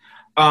Adams,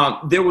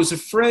 there was a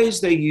phrase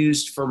they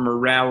used for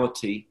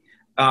morality,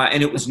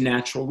 and it was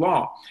natural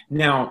law.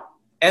 Now,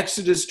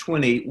 Exodus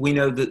 20, we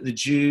know that the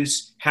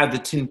Jews had the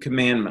 10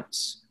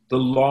 Commandments, the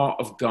law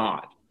of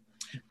God.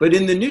 But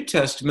in the New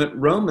Testament,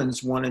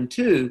 Romans 1 and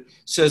 2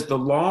 says the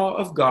law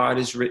of God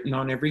is written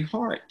on every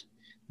heart.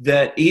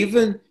 That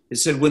even, it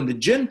said, when the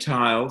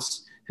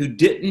Gentiles who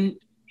didn't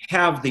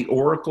have the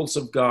oracles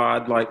of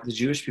God like the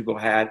Jewish people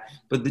had,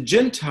 but the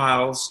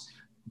Gentiles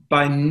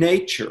by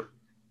nature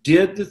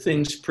did the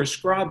things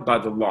prescribed by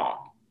the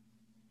law.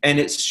 And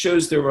it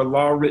shows there were a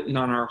law written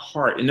on our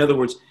heart. In other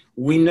words,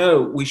 we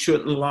know we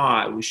shouldn't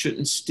lie, we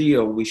shouldn't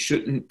steal, we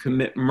shouldn't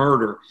commit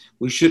murder,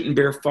 we shouldn't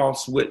bear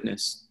false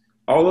witness.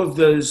 All of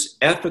those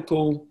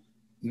ethical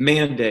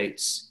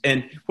mandates.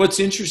 And what's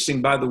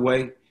interesting, by the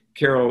way,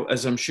 Carol,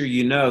 as I'm sure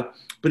you know,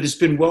 but it's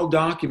been well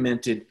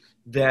documented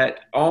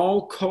that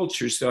all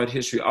cultures throughout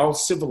history, all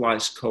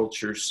civilized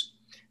cultures,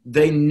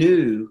 they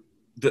knew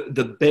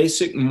the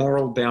basic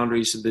moral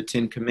boundaries of the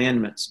 10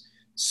 Commandments.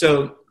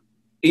 So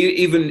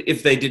even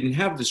if they didn't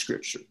have the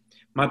scripture.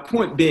 My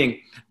point being,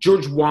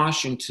 George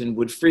Washington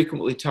would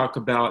frequently talk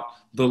about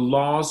the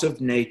laws of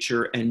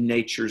nature and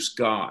nature's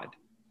God.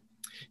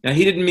 Now,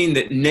 he didn't mean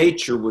that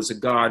nature was a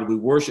God we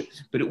worship,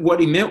 but what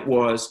he meant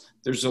was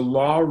there's a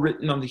law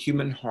written on the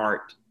human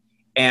heart,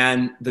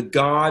 and the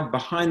God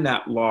behind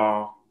that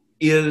law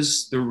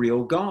is the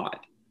real God.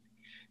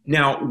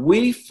 Now,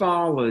 we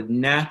followed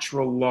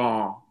natural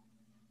law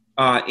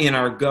in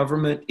our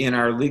government, in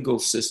our legal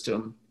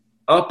system,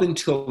 up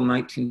until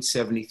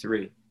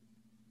 1973.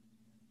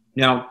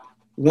 Now,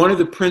 one of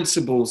the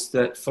principles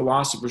that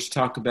philosophers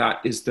talk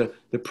about is the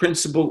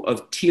principle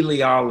of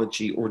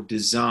teleology or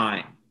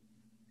design.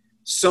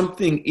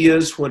 Something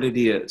is what it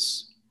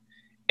is.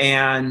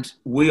 And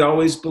we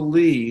always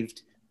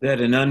believed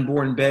that an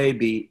unborn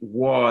baby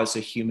was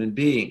a human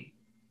being.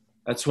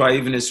 That's why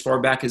even as far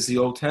back as the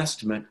Old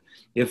Testament,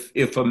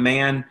 if a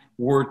man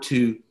were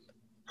to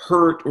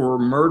hurt or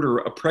murder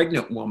a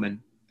pregnant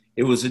woman,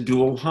 it was a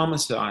dual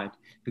homicide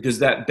because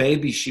that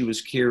baby she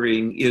was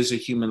carrying is a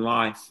human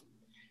life.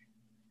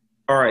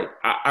 All right,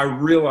 I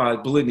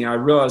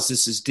realize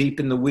this is deep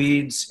in the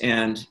weeds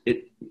and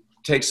it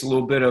takes a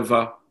little bit of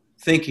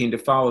thinking to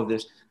follow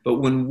this. But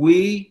when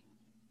we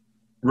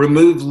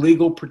removed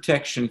legal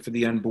protection for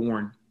the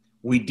unborn,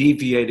 we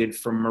deviated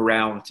from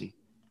morality.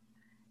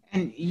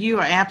 And you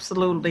are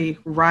absolutely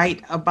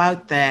right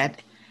about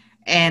that.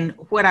 And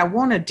what I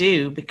want to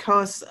do,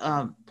 because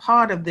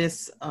part of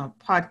this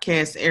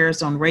podcast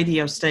airs on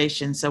radio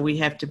stations, so we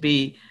have to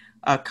be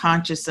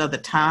conscious of the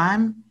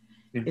time,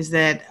 is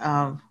that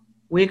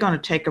we're going to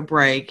take a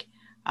break.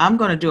 I'm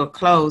going to do a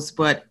close,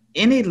 but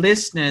any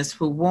listeners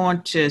who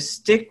want to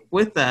stick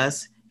with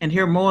us and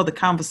hear more of the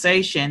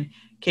conversation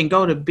can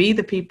go to Be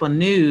the People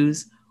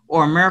News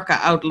or America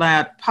Out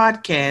Loud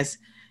podcast,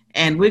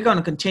 and we're going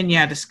to continue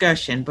our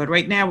discussion. But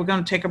right now we're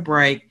going to take a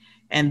break,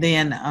 and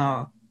then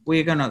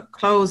we're going to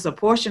close a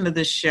portion of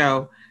this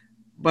show,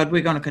 but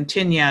we're going to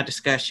continue our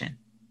discussion.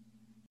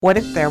 What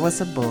if there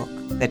was a book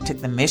that took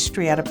the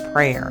mystery out of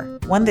prayer,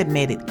 one that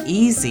made it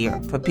easier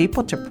for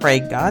people to pray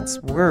God's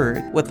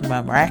Word with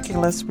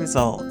miraculous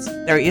results?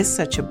 There is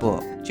such a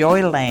book.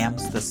 Joy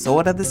Lamb's The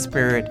Sword of the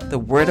Spirit, the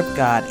Word of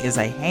God is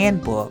a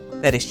handbook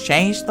that has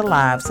changed the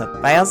lives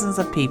of thousands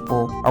of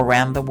people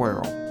around the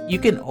world. You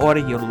can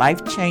order your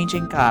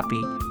life-changing copy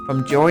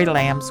from Joy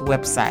Lamb's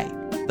website,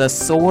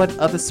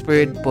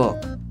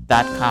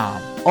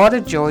 theswordofthespiritbook.com.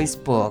 Order Joy's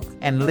book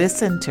and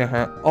listen to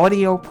her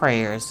audio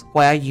prayers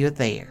while you're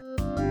there.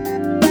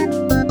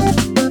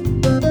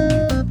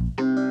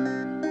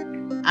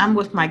 I'm I'm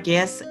with my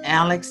guest,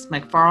 Alex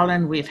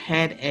McFarland. We've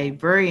had a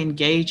very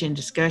engaging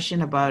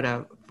discussion about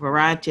a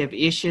variety of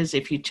issues.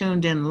 If you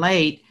tuned in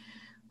late,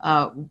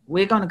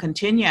 we're going to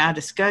continue our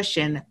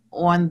discussion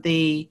on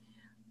the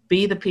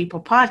Be the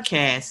People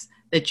podcast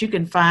that you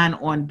can find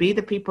on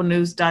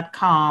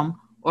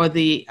bethepeoplenews.com or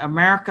the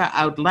America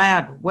Out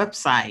Loud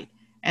website.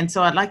 And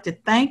so I'd like to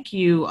thank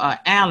you,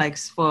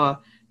 Alex, for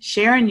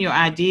sharing your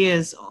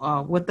ideas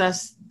with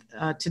us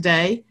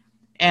today.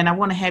 And I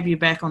want to have you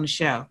back on the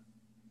show.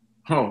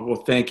 Oh, well,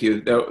 thank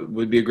you. That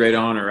would be a great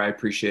honor. I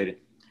appreciate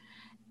it.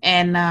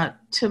 And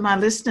to my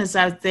listeners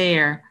out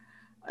there,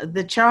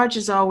 the charge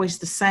is always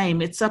the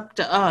same. It's up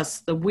to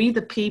us, we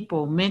the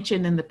people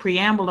mentioned in the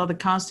preamble of the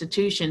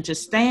Constitution, to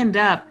stand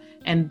up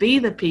and be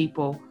the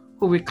people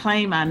who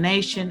reclaim our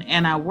nation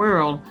and our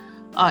world.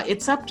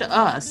 It's up to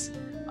us.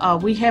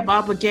 We have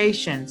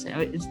obligations.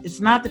 It's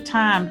not the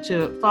time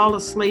to fall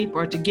asleep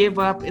or to give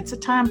up. It's a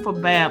time for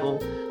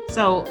battle.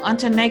 So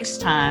until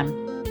next time,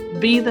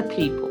 be the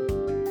people.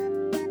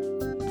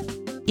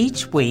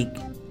 Each week,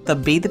 the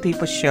Be the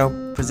People Show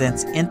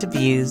presents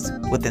interviews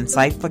with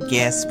insightful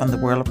guests from the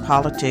world of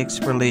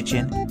politics,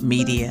 religion,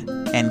 media,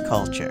 and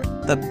culture.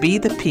 The Be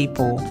the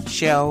People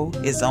Show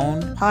is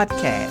on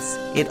podcast.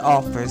 It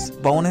offers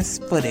bonus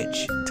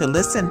footage. To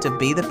listen to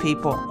Be the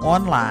People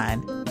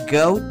online,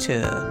 go to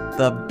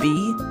the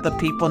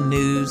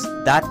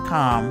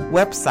bethepeoplenews.com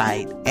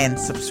website and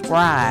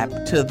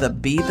subscribe to the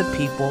Be the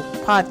People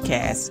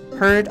podcast,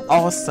 heard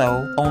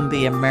also on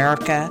the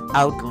America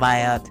Out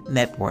Loud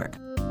network.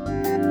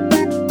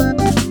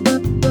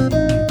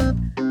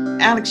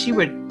 Alex, you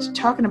were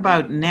talking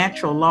about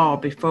natural law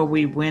before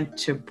we went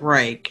to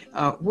break.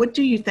 What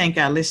do you think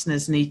our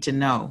listeners need to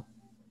know?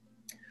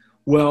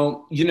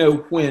 Well,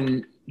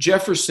 when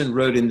Jefferson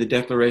wrote in the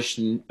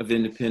Declaration of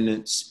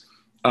Independence,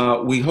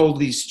 we hold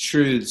these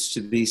truths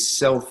to be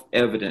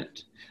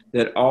self-evident,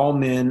 that all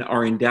men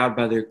are endowed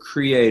by their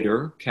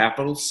Creator,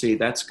 capital C,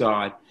 that's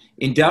God,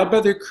 endowed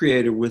by their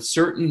Creator with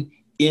certain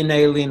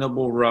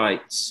inalienable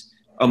rights.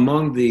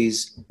 Among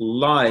these,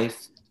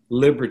 life,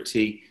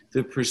 liberty,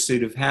 the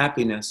pursuit of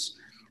happiness.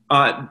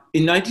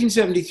 In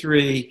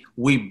 1973,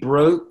 we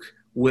broke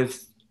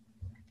with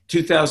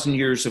 2,000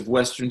 years of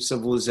Western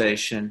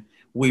civilization.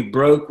 We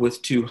broke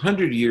with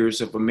 200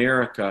 years of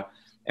America,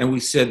 and we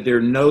said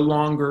there no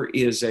longer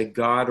is a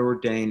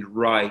God-ordained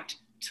right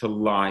to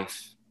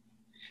life.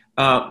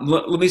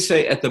 Let me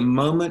say, at the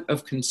moment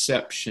of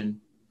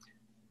conception,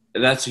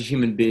 that's a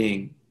human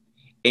being,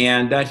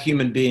 and that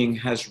human being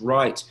has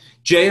rights.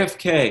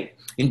 JFK,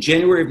 in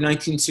January of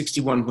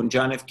 1961, when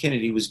John F.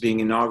 Kennedy was being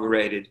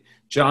inaugurated,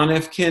 John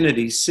F.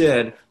 Kennedy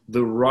said,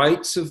 "The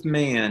rights of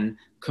man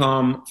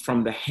come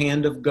from the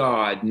hand of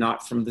God,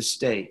 not from the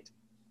state."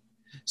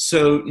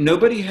 So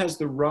nobody has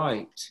the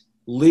right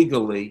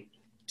legally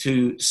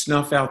to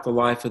snuff out the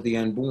life of the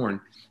unborn.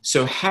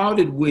 So how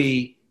did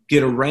we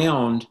get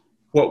around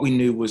what we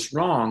knew was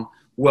wrong?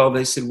 Well,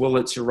 they said, well,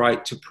 it's a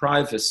right to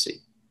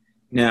privacy.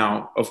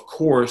 Now, of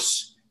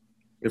course,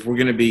 if we're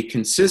going to be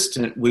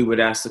consistent, we would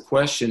ask the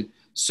question,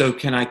 so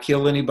can I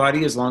kill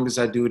anybody as long as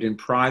I do it in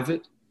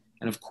private?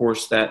 And of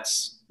course,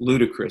 that's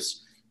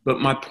ludicrous.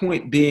 But my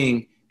point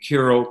being,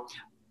 Carol,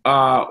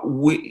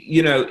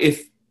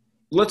 if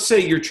let's say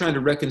you're trying to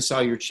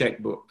reconcile your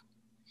checkbook,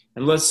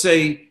 and let's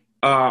say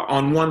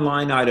on one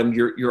line item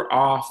you're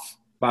off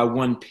by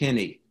 1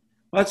 penny.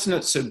 Well, that's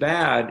not so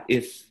bad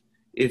if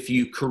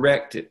you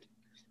correct it,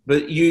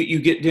 but you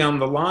get down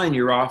the line,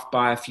 you're off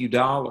by a few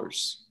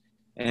dollars,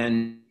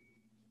 and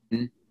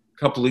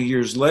couple of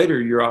years later,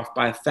 you're off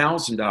by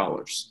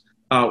 $1,000.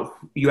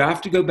 You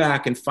have to go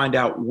back and find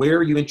out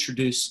where you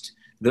introduced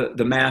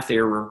the math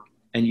error,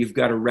 and you've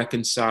got to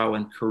reconcile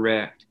and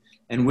correct.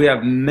 And we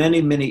have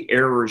many, many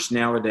errors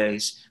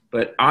nowadays,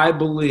 but I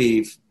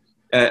believe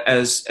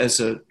as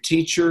a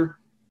teacher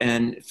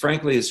and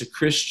frankly as a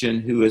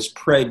Christian who has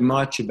prayed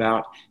much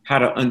about how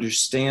to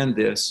understand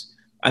this,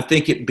 I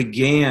think it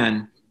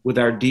began with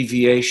our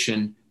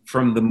deviation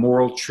from the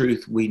moral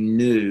truth we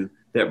knew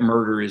that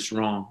murder is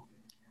wrong.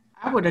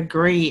 I would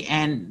agree,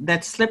 and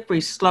that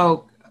slippery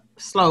slope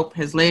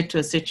has led to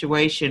a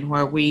situation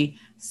where we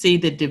see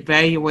the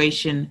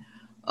devaluation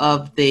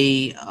of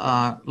the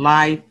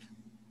life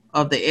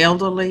of the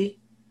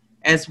elderly,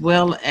 as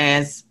well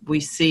as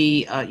we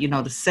see,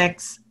 the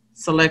sex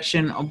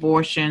selection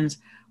abortions.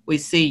 We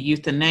see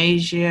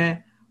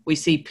euthanasia. We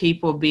see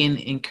people being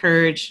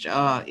encouraged,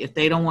 if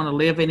they don't want to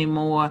live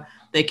anymore,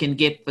 they can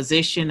get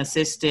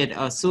physician-assisted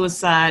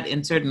suicide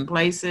in certain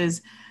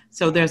places.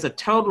 So there's a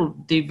total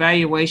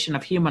devaluation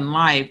of human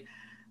life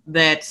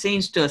that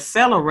seems to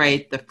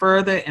accelerate the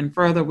further and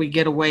further we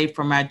get away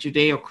from our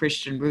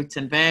Judeo-Christian roots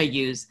and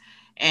values.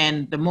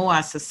 And the more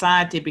our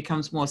society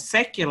becomes more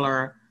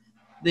secular,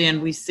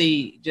 then we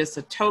see just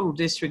a total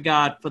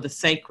disregard for the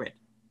sacred.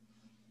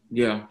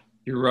 Yeah,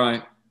 you're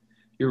right.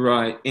 You're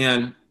right.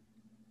 And,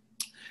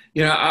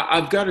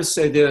 I've got to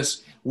say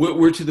this.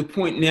 We're to the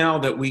point now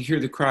that we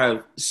hear the cry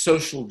of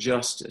social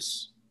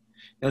justice.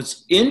 Now,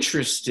 it's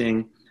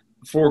interesting.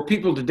 for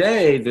people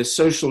today, the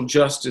social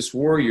justice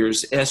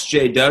warriors,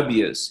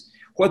 SJWs,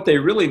 what they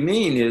really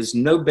mean is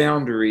no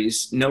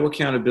boundaries, no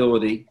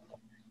accountability.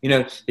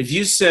 If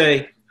you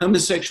say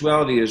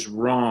homosexuality is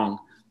wrong,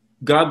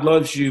 God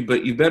loves you,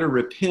 but you better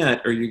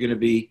repent or you're going to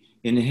be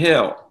in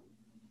hell.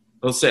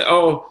 They'll say,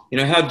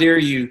 how dare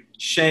you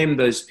shame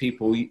those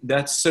people?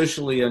 That's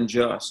socially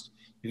unjust.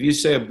 If you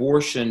say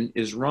abortion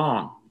is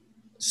wrong,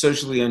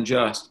 socially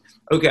unjust.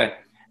 Okay,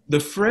 the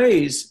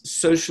phrase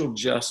social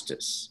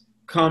justice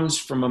comes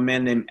from a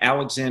man named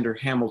Alexander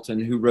Hamilton,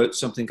 who wrote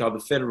something called the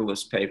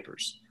Federalist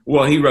Papers.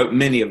 Well, he wrote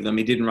many of them.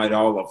 He didn't write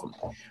all of them.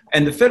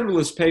 And the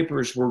Federalist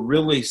Papers were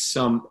really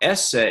some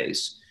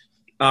essays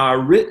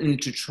written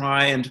to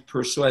try and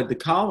persuade the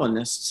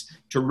colonists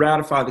to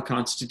ratify the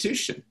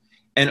Constitution.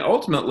 And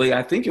ultimately,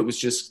 I think it was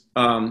just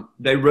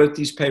they wrote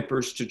these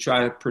papers to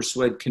try to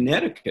persuade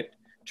Connecticut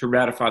to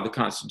ratify the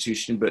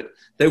Constitution. But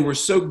they were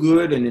so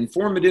good and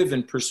informative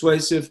and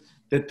persuasive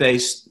that they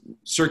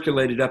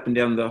circulated up and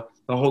down the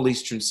whole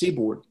Eastern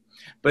Seaboard.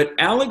 But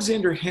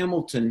Alexander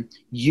Hamilton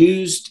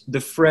used the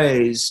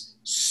phrase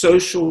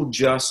social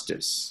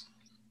justice,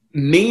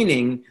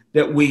 meaning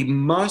that we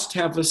must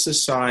have a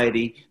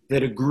society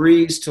that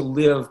agrees to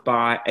live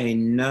by a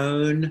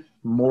known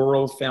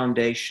moral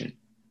foundation.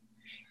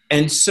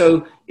 And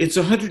so it's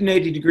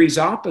 180 degrees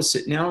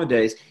opposite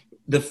nowadays.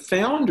 The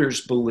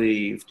founders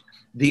believed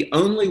the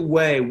only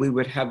way we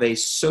would have a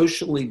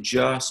socially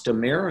just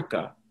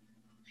America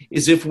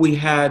is if we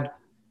had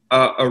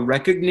a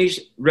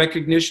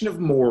recognition of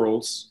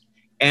morals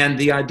and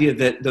the idea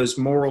that those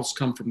morals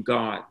come from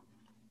God.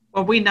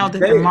 Well, we know that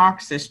the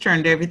Marxists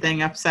turned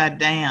everything upside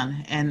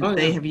down, and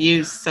they have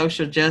used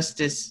social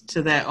justice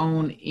to their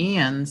own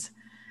ends,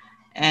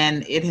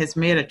 and it has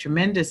made a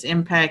tremendous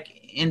impact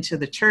into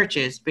the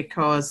churches,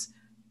 because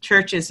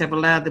churches have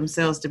allowed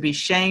themselves to be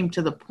shamed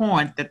to the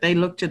point that they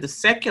look to the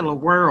secular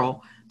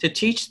world to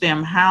teach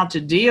them how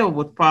to deal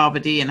with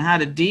poverty and how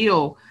to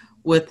deal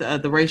with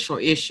the racial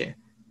issue,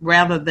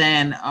 rather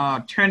than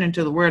turning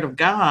to the Word of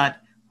God,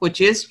 which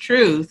is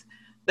truth.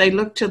 They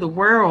look to the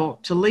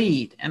world to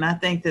lead. And I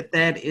think that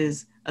that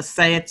is a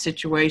sad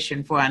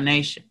situation for our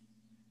nation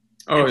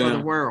and for the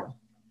world.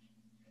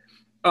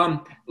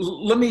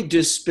 Let me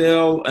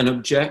dispel an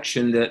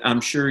objection that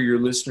I'm sure your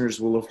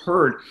listeners will have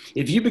heard.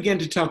 If you begin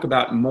to talk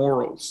about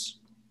morals,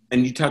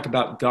 and you talk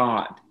about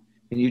God,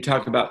 and you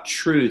talk about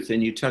truth,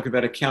 and you talk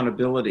about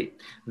accountability,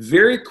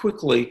 very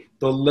quickly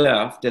the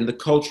left and the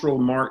cultural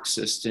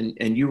Marxists,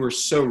 and you were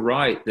so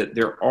right that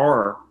there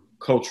are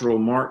cultural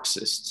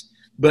Marxists,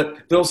 but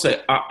they'll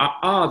say,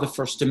 the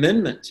First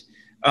Amendment.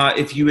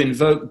 If you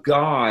invoke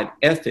God,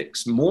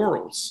 ethics,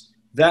 morals,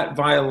 that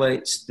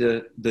violates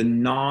the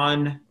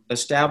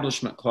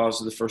non-establishment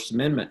clause of the First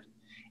Amendment.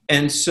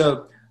 And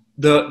so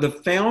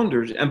the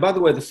founders, and by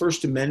the way, the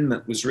First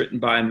Amendment was written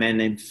by a man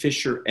named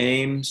Fisher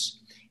Ames.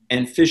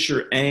 And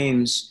Fisher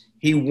Ames,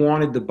 he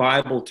wanted the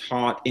Bible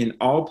taught in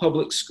all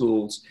public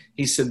schools.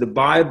 He said the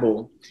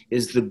Bible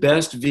is the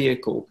best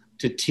vehicle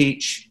to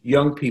teach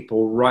young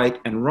people right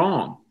and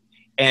wrong.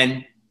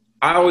 And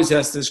I always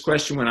ask this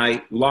question when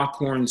I lock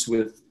horns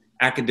with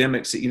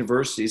academics at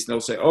universities, and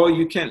they'll say,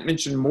 you can't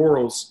mention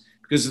morals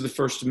because of the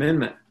First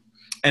Amendment.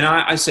 And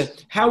I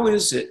said, how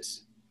is it?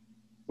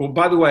 Well,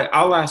 by the way,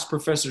 I'll ask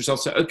professors, I'll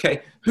say,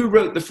 okay, who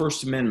wrote the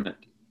First Amendment?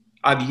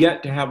 I've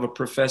yet to have a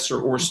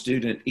professor or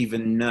student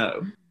even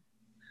know.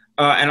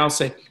 And I'll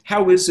say,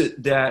 how is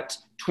it that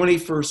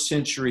 21st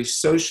century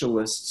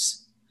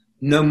socialists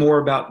know more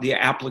about the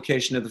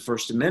application of the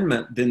First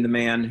Amendment than the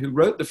man who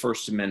wrote the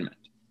First Amendment?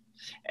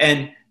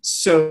 And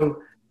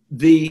so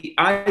the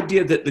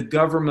idea that the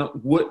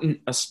government wouldn't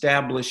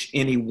establish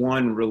any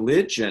one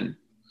religion,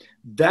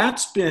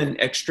 that's been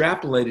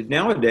extrapolated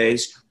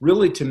nowadays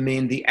really to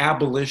mean the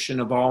abolition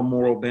of all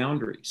moral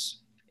boundaries.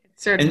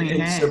 It certainly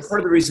has. So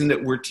part of the reason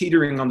that we're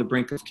teetering on the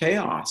brink of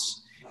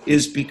chaos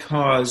is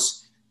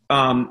because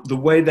the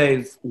way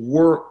they've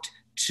worked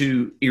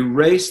to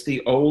erase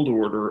the old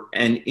order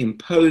and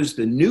impose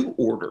the new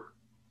order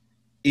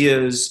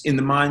is, in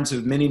the minds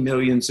of many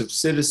millions of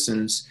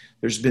citizens,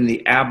 there's been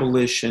the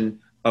abolition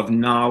of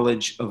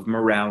knowledge of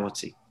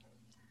morality.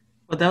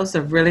 Well, those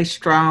are really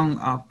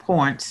strong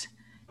points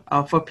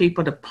for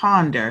people to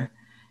ponder.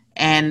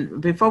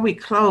 And before we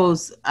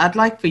close, I'd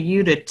like for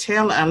you to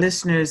tell our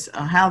listeners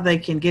how they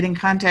can get in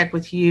contact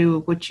with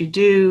you, what you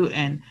do,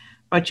 and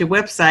about your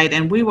website.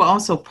 And we will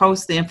also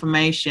post the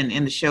information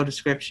in the show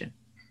description.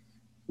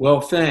 Well,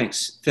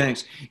 thanks.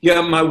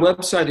 Yeah, my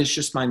website is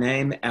just my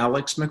name,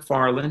 Alex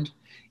McFarland.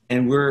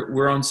 And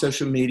we're on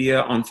social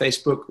media, on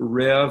Facebook,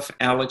 Rev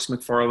Alex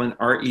McFarland,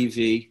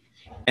 REV.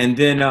 And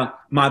then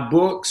my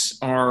books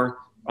are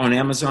on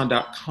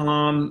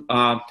Amazon.com.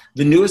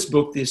 The newest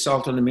book, The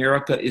Assault on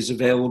America, is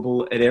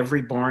available at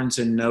every Barnes &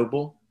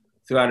 Noble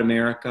throughout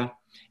America.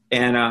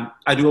 And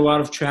I do a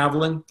lot of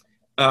traveling.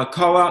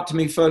 Call out to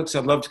me, folks.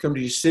 I'd love to come to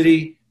your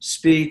city,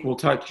 speak. We'll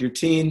talk to your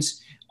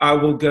teens. I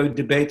will go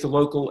debate the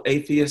local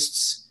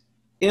atheists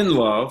in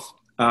love.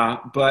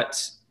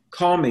 But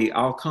call me.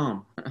 I'll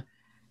come.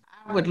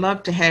 I would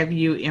love to have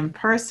you in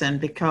person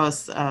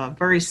because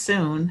very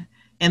soon,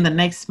 in the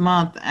next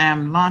month,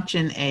 I'm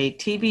launching a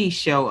TV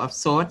show of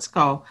sorts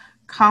called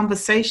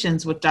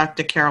Conversations with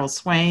Dr. Carol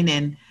Swain,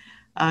 and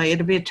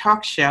it'll be a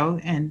talk show.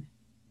 And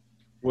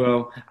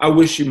well, I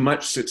wish you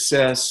much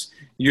success.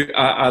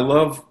 I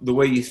love the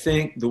way you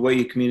think, the way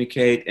you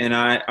communicate, and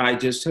I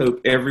just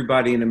hope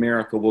everybody in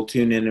America will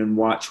tune in and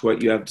watch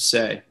what you have to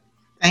say.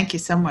 thank you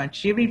so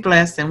much. You be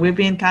blessed, and we'll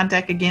be in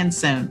contact again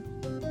soon.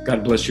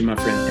 God bless you, my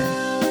friend.